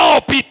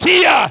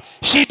 wanaopitia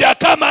shida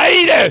kama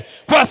ile,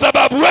 kwa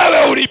sababu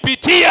wewe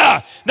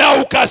ulipitia na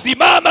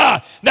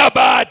ukasimama, na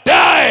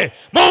baadaye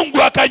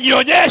Mungu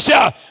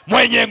akanionyesha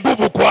mwenye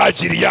nguvu kwa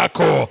ajili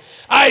yako.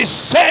 I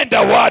send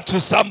a word to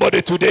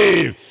somebody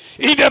today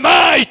in the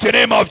mighty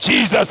name of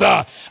Jesus,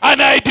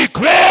 and I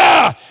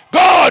declare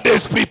God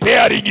is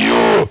preparing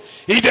you.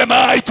 In the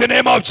mighty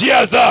name of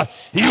Jesus,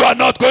 you are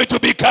not going to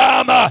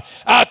become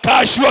a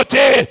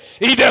casualty.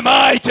 In the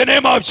mighty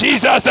name of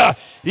Jesus,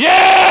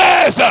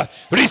 yes,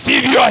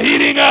 receive your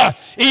healing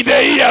in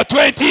the year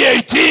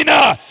 2018.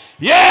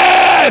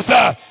 Yes,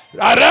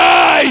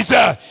 arise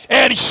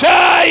and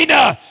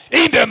shine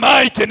in the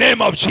mighty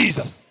name of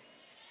Jesus.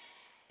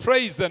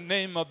 Praise the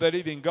name of the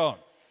living God.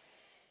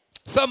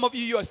 Some of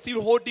you are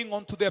still holding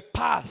on to the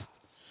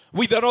past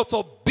with a lot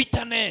of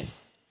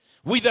bitterness,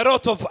 with a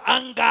lot of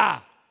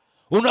anger.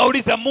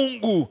 Unauliza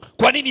Mungu,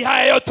 kwa nini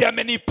haya yote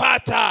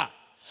yamenipata?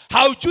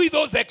 Haujui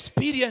those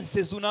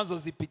experiences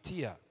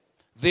unazozipitia.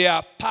 They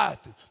are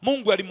part.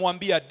 Mungu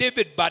alimwambia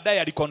David,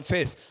 baadaye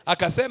aliconfess,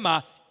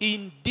 akasema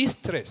in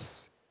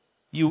distress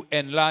you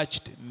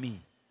enlarged me.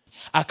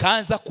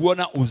 Akaanza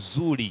kuona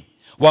uzuri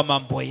wa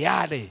mambo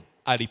yale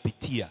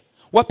alipitia.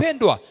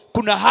 Wapendwa,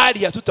 kuna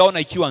hali hatutaona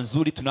ikiwa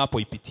nzuri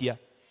tunapoipitia,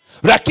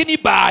 lakini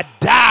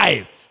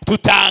baadaye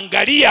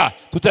tutaangalia,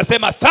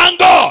 tutasema thank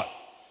God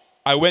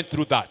I went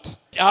through that.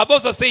 I have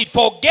also said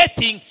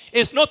forgetting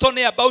is not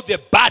only about the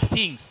bad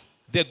things,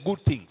 the good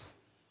things.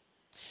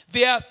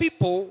 There are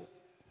people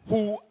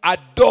who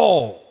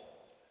adore,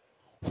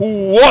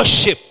 who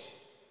worship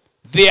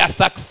their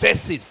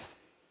successes.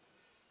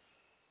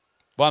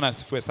 Bwana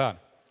asifiwe sana.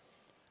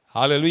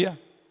 Hallelujah.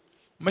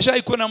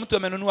 Umeshawahi kuona mtu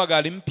amenunua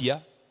gari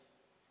mpya,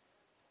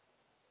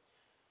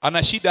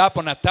 ana shida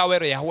hapo na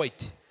towel ya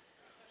white.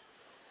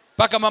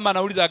 Paka mama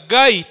anauliza,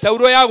 "Gai,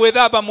 tauro ya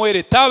gwethamba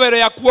mwili, towel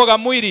ya kuoga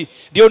mwili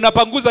ndio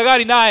unapanguza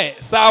gari naye?"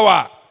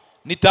 Sawa,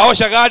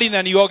 nitaosha gari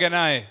na nioge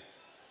naye.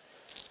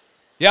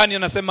 Yani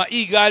anasema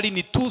hii gari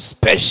ni too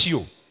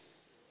special.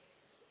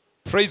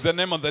 Praise the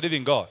name of the living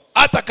God.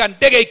 Hata kan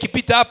ndege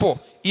ikipita hapo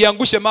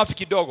iangushe mafi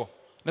kidogo,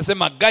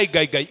 nasema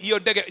gai, hiyo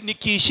ndege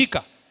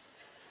nikiishika,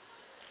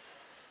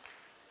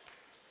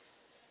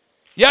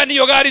 yani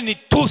hiyo gari ni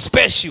too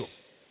special.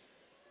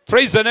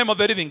 Praise the name of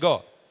the living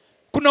God.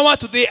 Kuna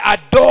watu, they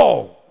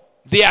adore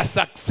their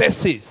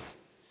successes,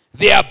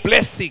 their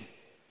blessing.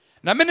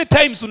 Na many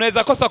times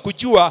unaweza kosa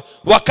kujua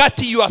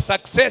wakati your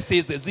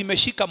successes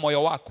zimeshika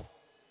moyo wako.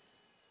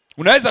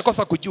 Unaweza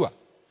kosa kujua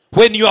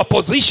when your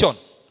position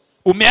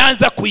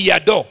umeanza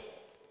kuiadore.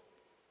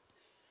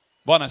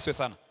 Bwana asifiwe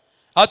sana.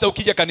 Hata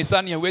ukija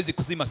kanisani huwezi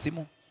kuzima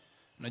simu.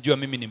 Unajua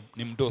mimi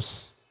ni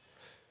mdosi,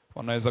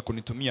 wanaweza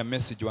kunitumia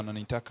message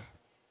wananitaka.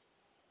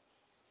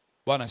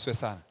 Bwana asifiwe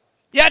sana.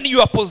 Yani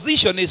your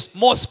position is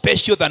more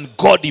special than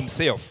God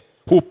himself,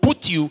 who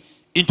put you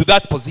into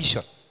that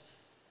position.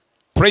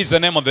 Praise the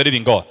name of the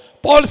living God.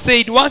 Paul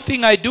said, "One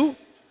thing I do,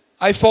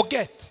 I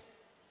forget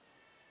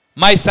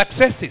my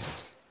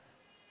successes.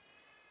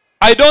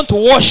 I don't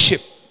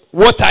worship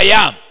what I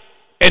am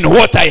and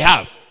what I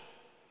have.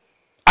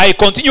 I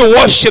continue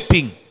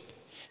worshiping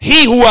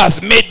he who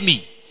has made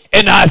me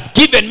and has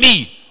given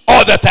me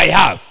all that I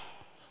have."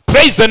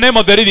 Praise the name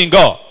of the living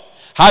God.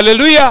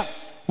 Hallelujah.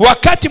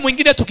 Wakati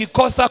mwingine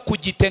tukikosa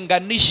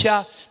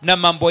kujitenganisha na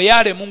mambo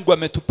yale Mungu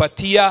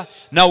ametupatia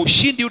na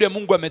ushindi ule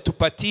Mungu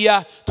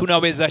ametupatia,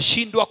 tunaweza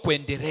shindwa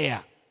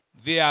kuendelea.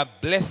 They are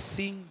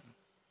blessing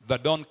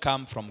that don't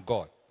come from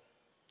God.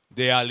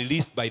 They are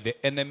released by the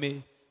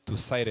enemy to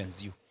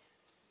silence you.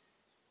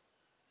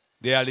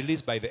 They are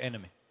released by the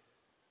enemy.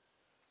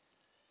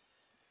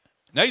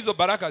 Na hizo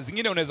baraka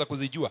zingine unaweza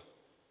kuzijua,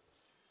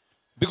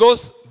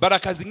 because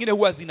baraka zingine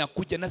huwa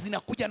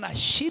zinakuja na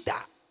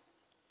shida.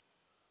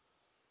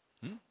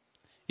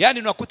 Yani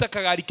unakuta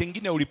kagari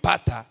kengine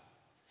ulipata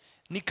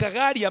ni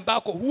kagari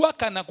ambako huwa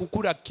kana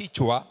kukula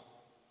kichwa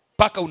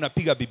paka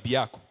unapiga bibi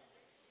yako.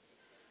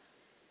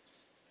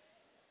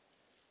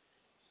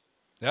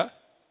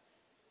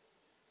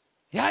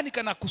 Yani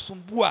kana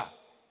kusumbua.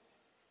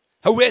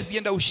 Hauwezi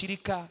enda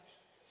ushirika,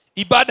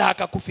 ibada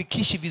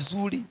hakakufikishi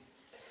vizuri,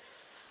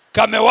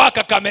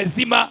 kamewaka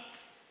kamezima.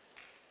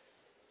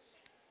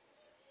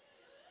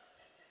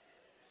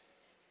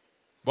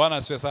 Bwana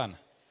asifiwe sana.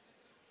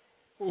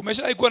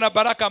 Umeshawahi kuwa na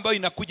baraka ambayo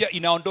inakuja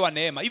inaondoa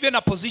neema. Even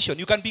a position,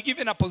 you can be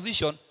given a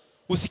position,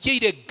 usikie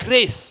ile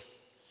grace.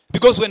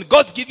 Because when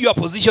God gives you a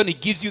position, he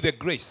gives you the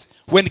grace.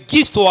 When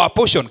gifts were a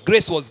portion,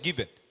 grace was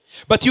given.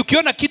 But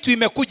ukiona kitu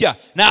imekuja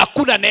na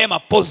hakuna neema,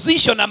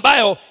 position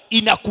ambayo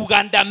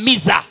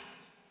inakugandamiza,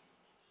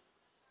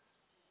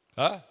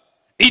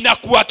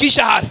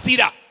 inakuakisha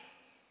hasira.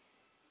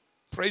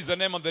 Praise the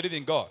name of the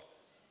living God.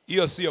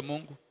 Hiyo sio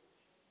Mungu.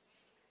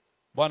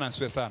 Bwana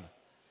asifiwe sana.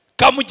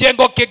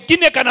 Kamjengo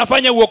kingine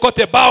kanafanya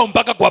uokote bao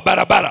mpaka kwa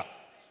barabara.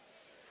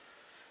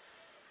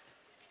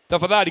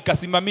 Tafadhali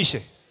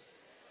kasimamishe.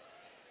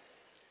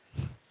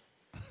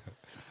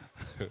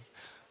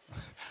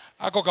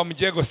 Ako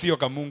kamjengo sio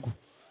ka Mungu.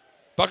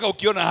 Paka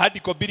ukiona hadi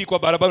kobiri kwa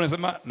barabara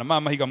unasema na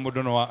mama higa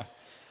modono wa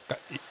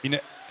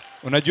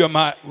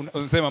unajua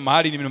unasema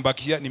mahali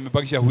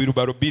nimebakisha huiru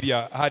barobiri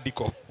ya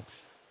hadiko.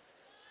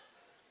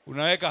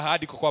 Unaweka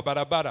hadiko kwa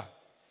barabara.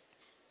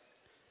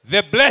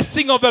 The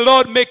blessing of the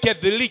Lord maketh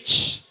the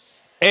rich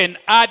and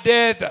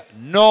addeth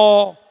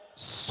no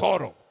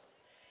sorrow.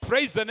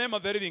 Praise the name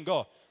of the living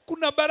God.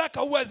 Kuna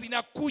baraka huwa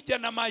zinakuja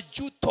na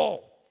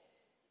majuto.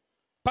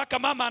 Paka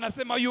mama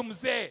anasema huyu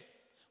mzee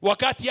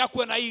wakati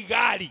yako na hii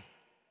gari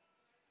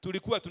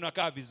tulikuwa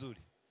tunakaa vizuri,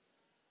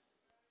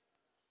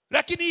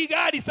 lakini hii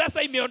gari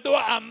sasa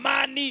imeondoa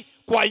amani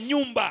kwa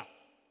nyumba.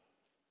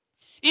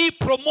 Hii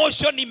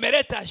promotion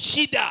imeleta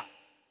shida.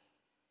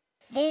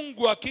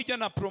 Mungu akija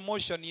na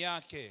promotion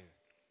yake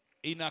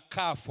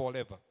inakaa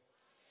forever,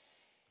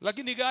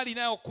 lakini gari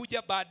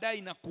inayokuja baadaye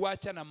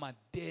inakuacha na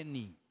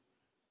madeni.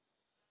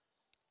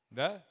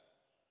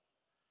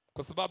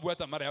 Kwa sababu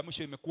hata mara ya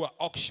mwisho imekuwa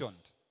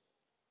auctioned.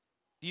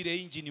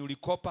 Ile engine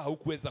ulikopa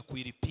haukuweza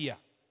kuilipia,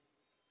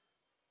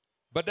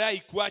 baadaye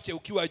ikuache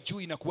ukiwa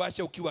juu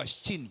inakuacha ukiwa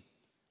chini.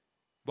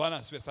 Bwana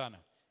asifiwe sana.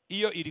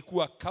 Hiyo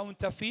ilikuwa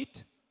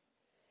counterfeit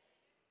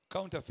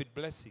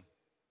blessing.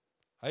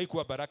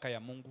 Haikuwa baraka ya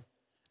Mungu.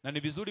 Na ni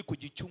vizuri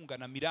kujichunga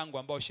na milango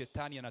ambayo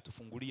shetani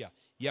anatufungulia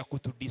ya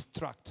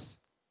kutudistract,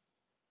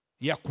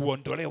 ya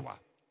kuondolewa.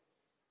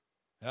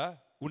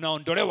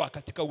 Unaondolewa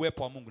katika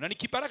uwepo wa Mungu. Na ni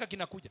kibaraka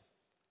kinakuja.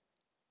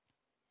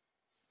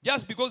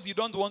 Just because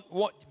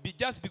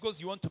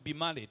you want to be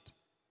married,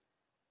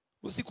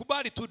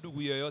 usikubali tu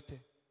ndugu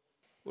yoyote.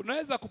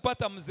 Unaweza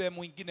kupata mzee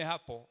mwingine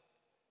hapo,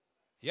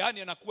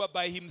 yani anakuwa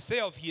by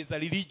himself, he is a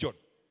religion.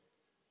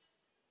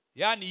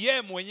 Yani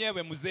yeye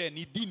mwenyewe mzee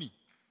ni dini.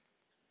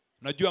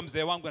 Unajua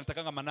mzee wangu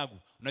anatakanga managu.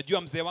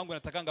 Unajua mzee wangu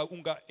anatakanga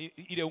unga,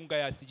 ile unga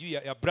ya sijui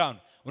ya brown.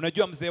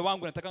 Unajua mzee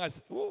wangu anatakanga,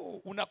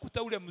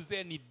 unakuta ule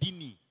mzee ni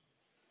dini.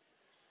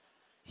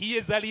 He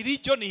is a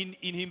religion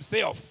in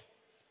himself.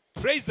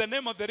 Praise the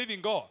name of the living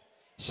God.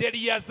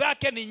 Sheria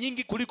zake ni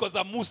nyingi kuliko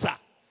za Musa.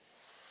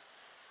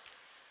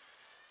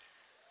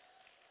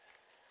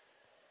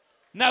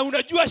 Na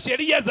unajua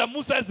sheria za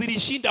Musa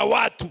zilishinda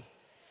watu.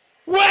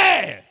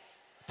 We,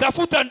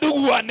 tafuta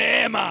ndugu wa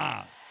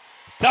neema.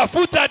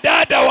 Tafuta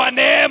dada wa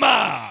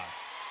neema.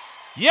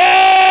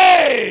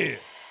 Yay!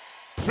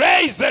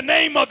 Praise the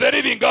name of the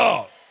living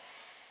God.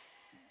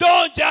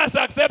 Don't just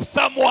accept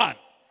someone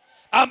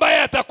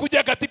ambaye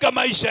atakuja katika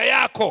maisha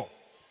yako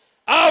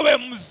awe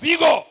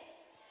mzigo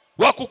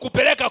wa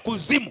kukupeleka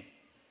kuzimu.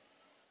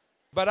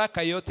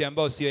 Baraka yote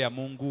ambayo sio ya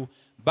Mungu,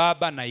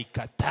 Baba, na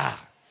ikataa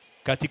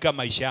katika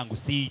maisha yangu.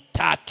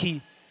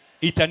 Siitaki.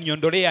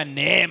 Itaniondolea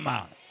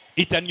neema.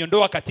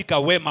 Itaniondoa katika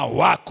wema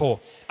wako.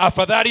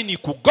 Afadhali ni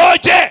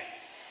kugoje,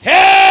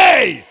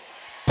 hey,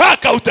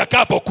 paka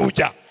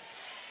utakapokuja.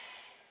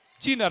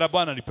 Jina la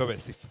Bwana lipewe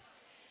sifa.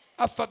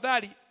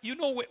 Afadhali, you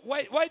know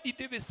why did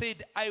David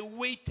said, I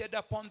waited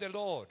upon the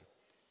Lord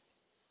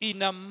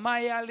in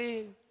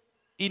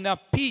a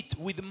pit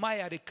with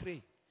miry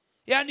clay.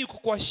 Yani uko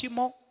kwa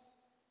shimo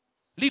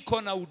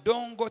liko na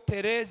udongo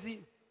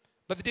terezi.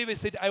 But David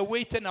said, I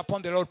waited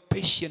upon the Lord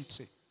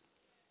patiently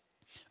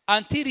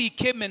until he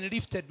came and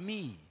lifted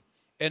me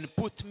and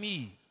put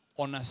me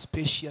on a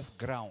spacious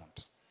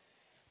ground.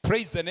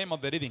 Praise the name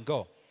of the living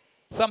God.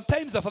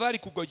 Sometimes afadhali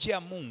kugojea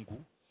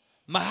Mungu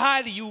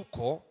mahali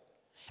yuko,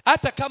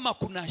 hata kama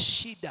kuna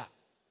shida,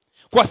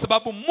 kwa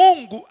sababu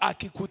Mungu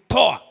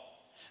akikutoa,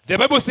 the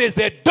Bible says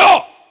the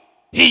door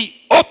he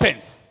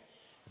opens,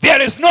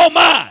 there is no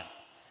man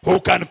who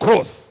can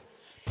close.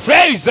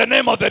 Praise the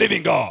name of the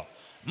living God.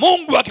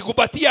 Mungu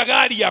akikupatia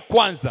gari ya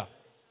kwanza,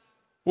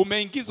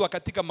 umeingizwa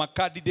katika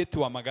makandidate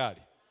wa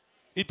magari.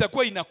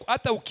 Itakuwa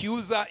hata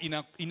ukiuza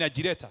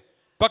inajireta.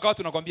 Paka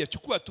watu nakwambia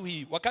chukua tu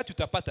hii, wakati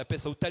utapata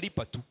pesa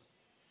utalipa tu.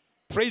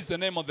 Praise the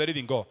name of the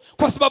living God.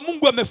 Kwa sababu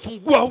Mungu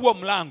amefungua huo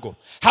mlango,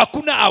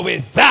 hakuna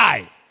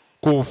awezaye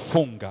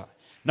kuufunga.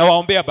 Na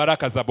waombea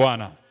baraka za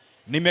Bwana.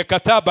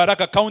 Nimekataa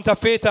baraka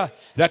counterfeit,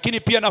 lakini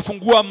pia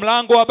nafungua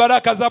mlango wa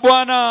baraka za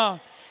Bwana.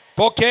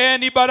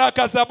 Pokeeni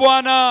baraka za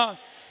Bwana.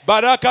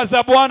 Baraka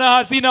za Bwana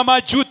hazina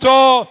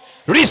majuto.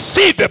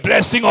 Receive the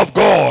blessing of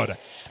God.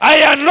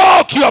 I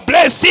unlock your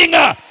blessing.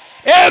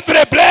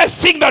 Every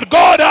blessing that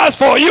God has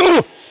for you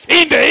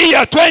in the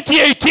year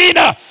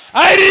 2018.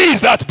 I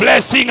release that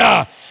blessing.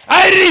 I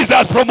release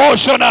that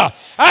promotion.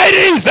 I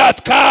release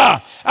that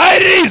car. I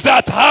release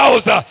that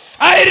house.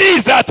 I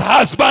release that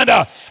husband.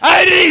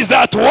 I release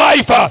that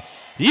wife.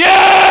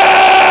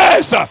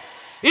 Yes!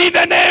 In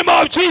the name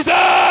of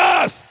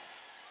Jesus.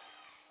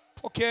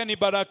 Pokeeni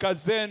baraka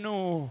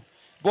zenu.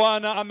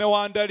 Bwana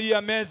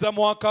amewaandalia meza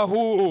mwaka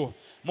huu.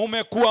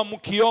 Mumekuwa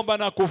mkiomba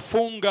na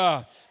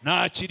kufunga,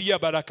 na achilia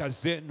baraka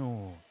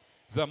zenu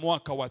za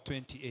mwaka wa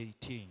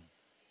 2018.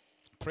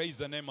 Praise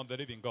the name of the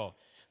living God.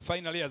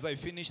 Finally, as I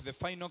finish, the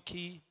final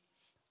key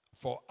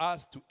for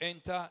us to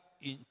enter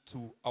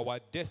into our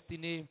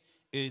destiny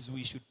is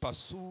we should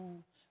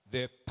pursue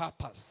the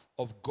purpose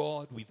of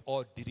God with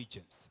all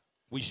diligence.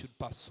 We should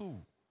pursue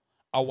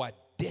our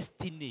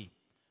destiny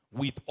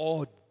with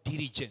all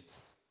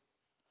diligence.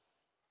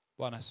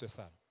 Bwana asifiwe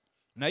sana.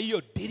 Na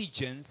hiyo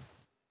diligence,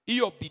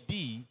 hiyo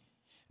bidii,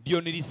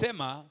 ndio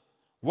nilisema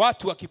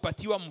watu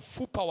wakipatiwa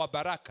mfupa wa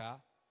baraka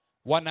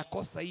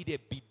wanakosa ile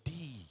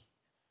bidii.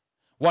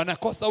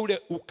 Wanakosa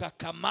ule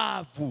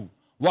ukakamavu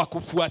wa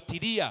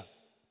kufuatilia.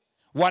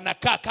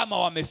 Wanakaa kama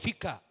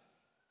wamefika.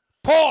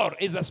 Paul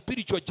is a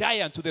spiritual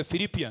giant to the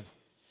Philippians.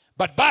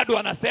 But bado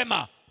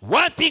anasema,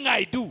 one thing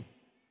I do,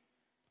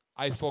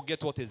 I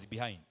forget what is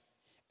behind,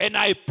 and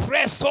I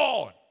press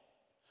on.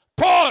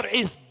 Paul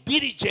is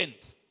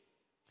diligent.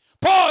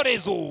 Paul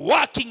is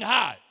working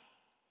hard.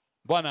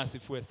 Bwana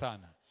asifiwe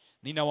sana.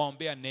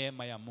 Ninawaombea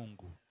neema ya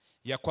Mungu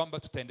ya kwamba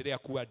tutaendelea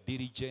kuwa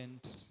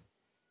diligent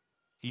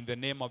in the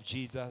name of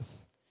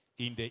Jesus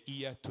in the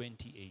year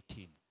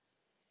 2018.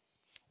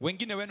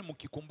 Wengine wenu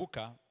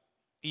mkikumbuka,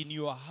 in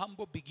your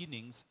humble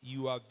beginnings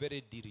you are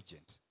very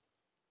diligent.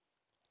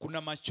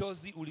 Kuna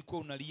machozi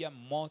ulikuwa unalia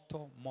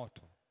moto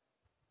moto,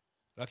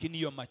 lakini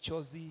hiyo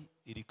machozi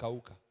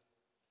ilikauka.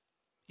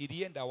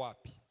 Ilienda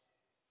wapi?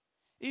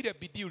 Ile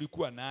bidii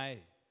ulikuwa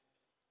naye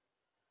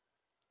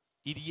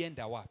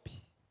ilienda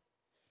wapi?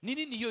 Ni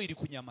nini hiyo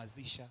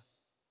ilikunyamazisha?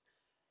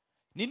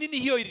 Ni nini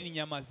hiyo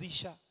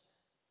ilininyamazisha?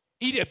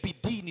 Ile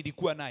bidii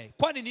nilikuwa naye.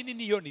 Kwani ni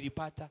nini hiyo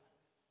nilipata?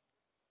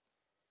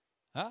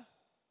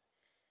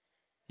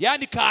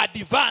 Yani ka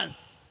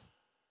advance,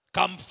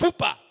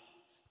 kamfupa,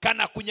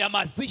 kana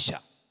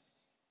kunyamazisha.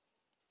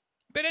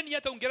 Mbeleni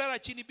hata ungelala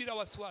chini bila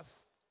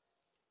wasiwasi.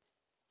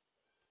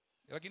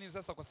 Lakini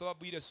sasa kwa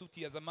sababu ile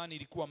suti ya zamani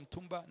ilikuwa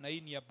mtumba na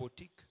hii ni ya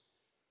boutique,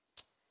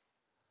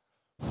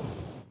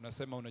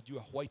 unasema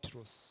unajua White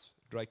Rose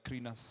dry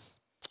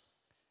cleaners,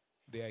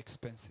 they are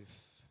expensive.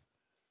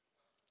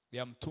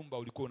 Ya mtumba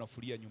ulikuwa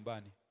unafulia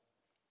nyumbani.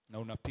 na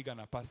unapiga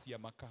na pasi ya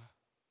makaa.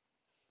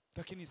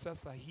 Lakini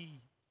sasa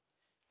hii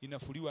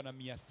inafuliwa na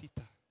 600.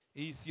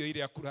 Hii sio ile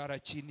ya kulala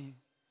chini.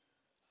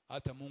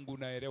 Hata Mungu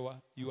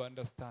unaelewa, you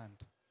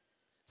understand.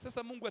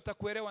 Sasa Mungu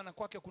atakuelewa na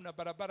kwake kuna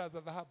barabara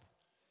za dhahabu.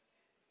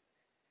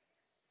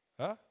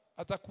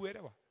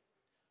 Atakuelewa.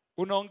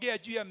 Unaongea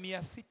juu ya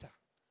 600.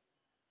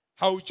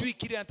 Haujui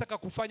kile anataka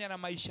kufanya na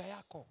maisha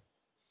yako.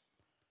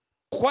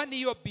 Kwani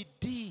hiyo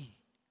bidii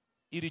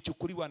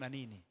ilichukuliwa na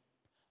nini?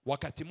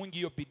 Wakati mwingi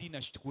hiyo bidii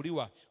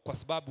inachukuliwa kwa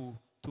sababu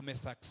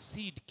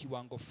tumesucceed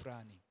kiwango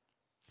fulani.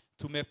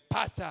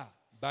 Tumepata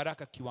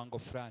baraka kiwango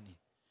fulani.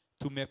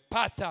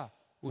 Tumepata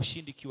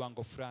ushindi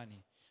kiwango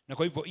fulani. Na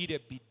kwa hivyo ile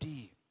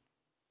bidii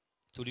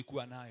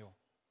tulikuwa nayo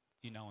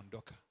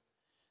inaondoka.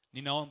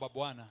 Ninaomba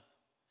Bwana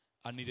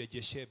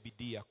anirejeshe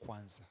bidii ya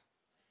kwanza.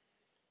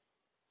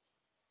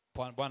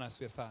 Bwana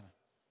asifiwe sana.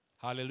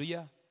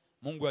 Hallelujah.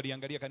 Mungu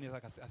aliangalia kanisa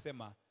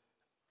akasema,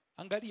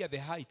 angalia the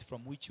height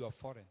from which you are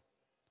fallen.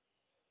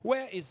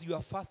 Where is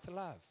your first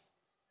love?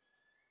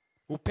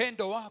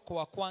 Upendo wako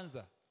wa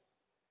kwanza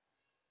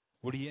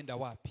ulienda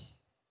wapi?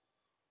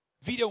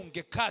 Vile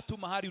ungekaa tu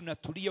mahali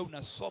unatulia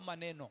unasoma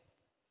neno.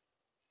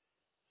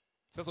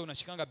 Sasa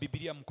unashikanga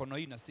Biblia mkono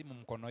hii na simu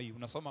mkono hii.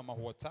 Unasoma ma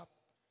WhatsApp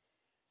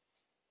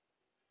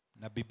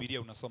na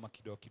Biblia unasoma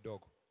kidogo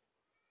kidogo.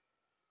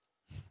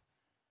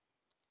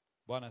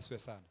 Bwana asifiwe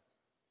sana.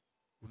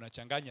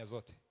 Unachanganya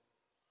zote.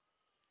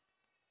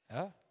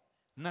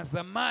 Na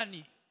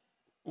zamani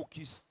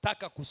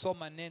ukitaka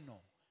kusoma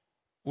neno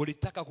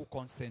ulitaka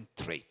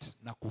kuconcentrate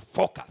na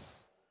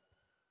kufocus.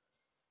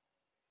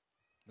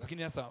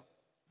 Lakini sasa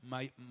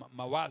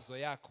mawazo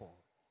yako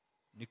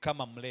ni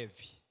kama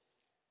mlevi.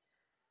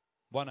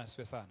 Bwana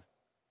asifiwe sana.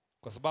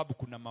 Kwa sababu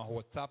kuna ma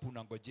WhatsApp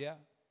unangojea,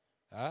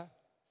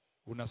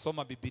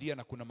 unasoma Biblia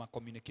na kuna ma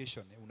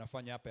communication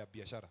unafanya hapa ya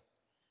biashara.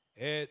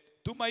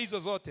 Tuma hizo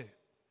zote.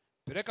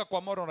 Peleka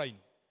kwa Moroline.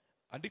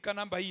 Andika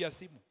namba hii ya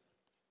simu.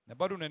 Na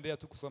bado unaendelea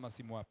tu kusoma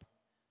simu hapa.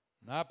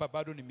 Na hapa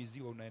bado ni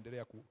mizigo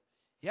unaendelea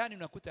Yaani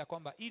unakuta ya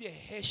kwamba ile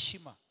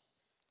heshima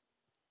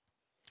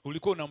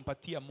ulikuwa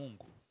unampatia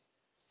Mungu,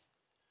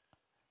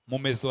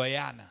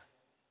 mumezoeana.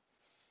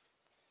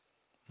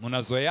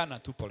 Mnazoeana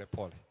tu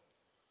polepole.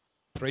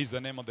 Praise the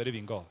name of the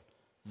living God.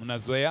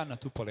 Mnazoeana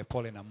tu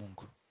polepole na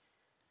Mungu.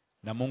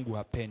 Na Mungu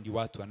hapendi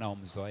watu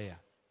wanaomzoea.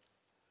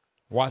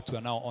 Watu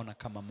wanaoona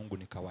kama Mungu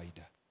ni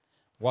kawaida.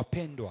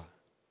 Wapendwa,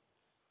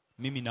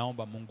 mimi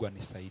naomba Mungu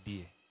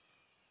anisaidie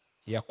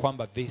ya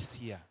kwamba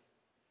this year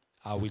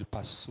I will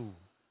pursue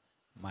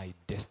my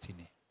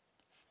destiny.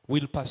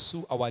 We'll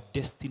pursue our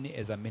destiny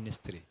as a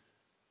ministry.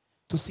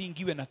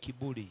 Tusiingiwe na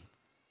kiburi.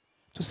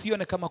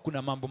 Tusione kama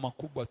kuna mambo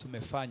makubwa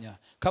tumefanya,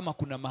 kama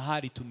kuna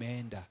mahali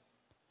tumeenda.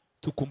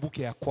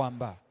 Tukumbuke ya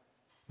kwamba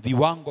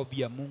viwango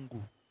vya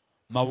Mungu,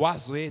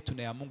 mawazo yetu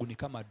na ya Mungu ni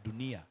kama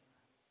dunia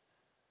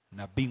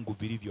na mbingu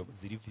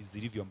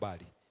zilivyo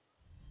mbali.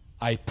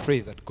 I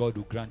pray that God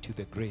will grant you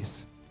the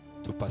grace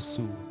to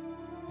pursue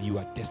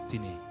your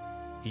destiny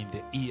in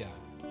the year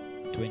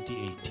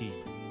 2018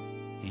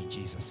 in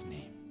Jesus'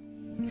 name.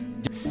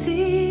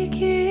 Seek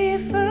ye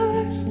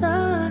first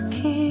the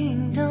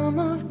kingdom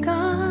of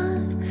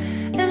God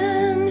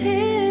and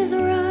his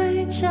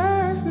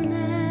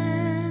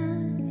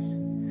righteousness,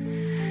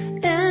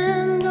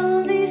 and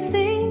all these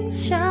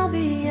things shall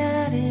be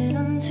added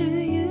unto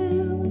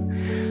you.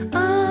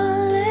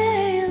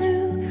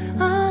 Alleluia,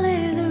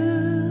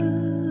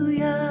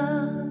 alleluia.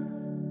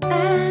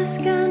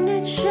 Ask and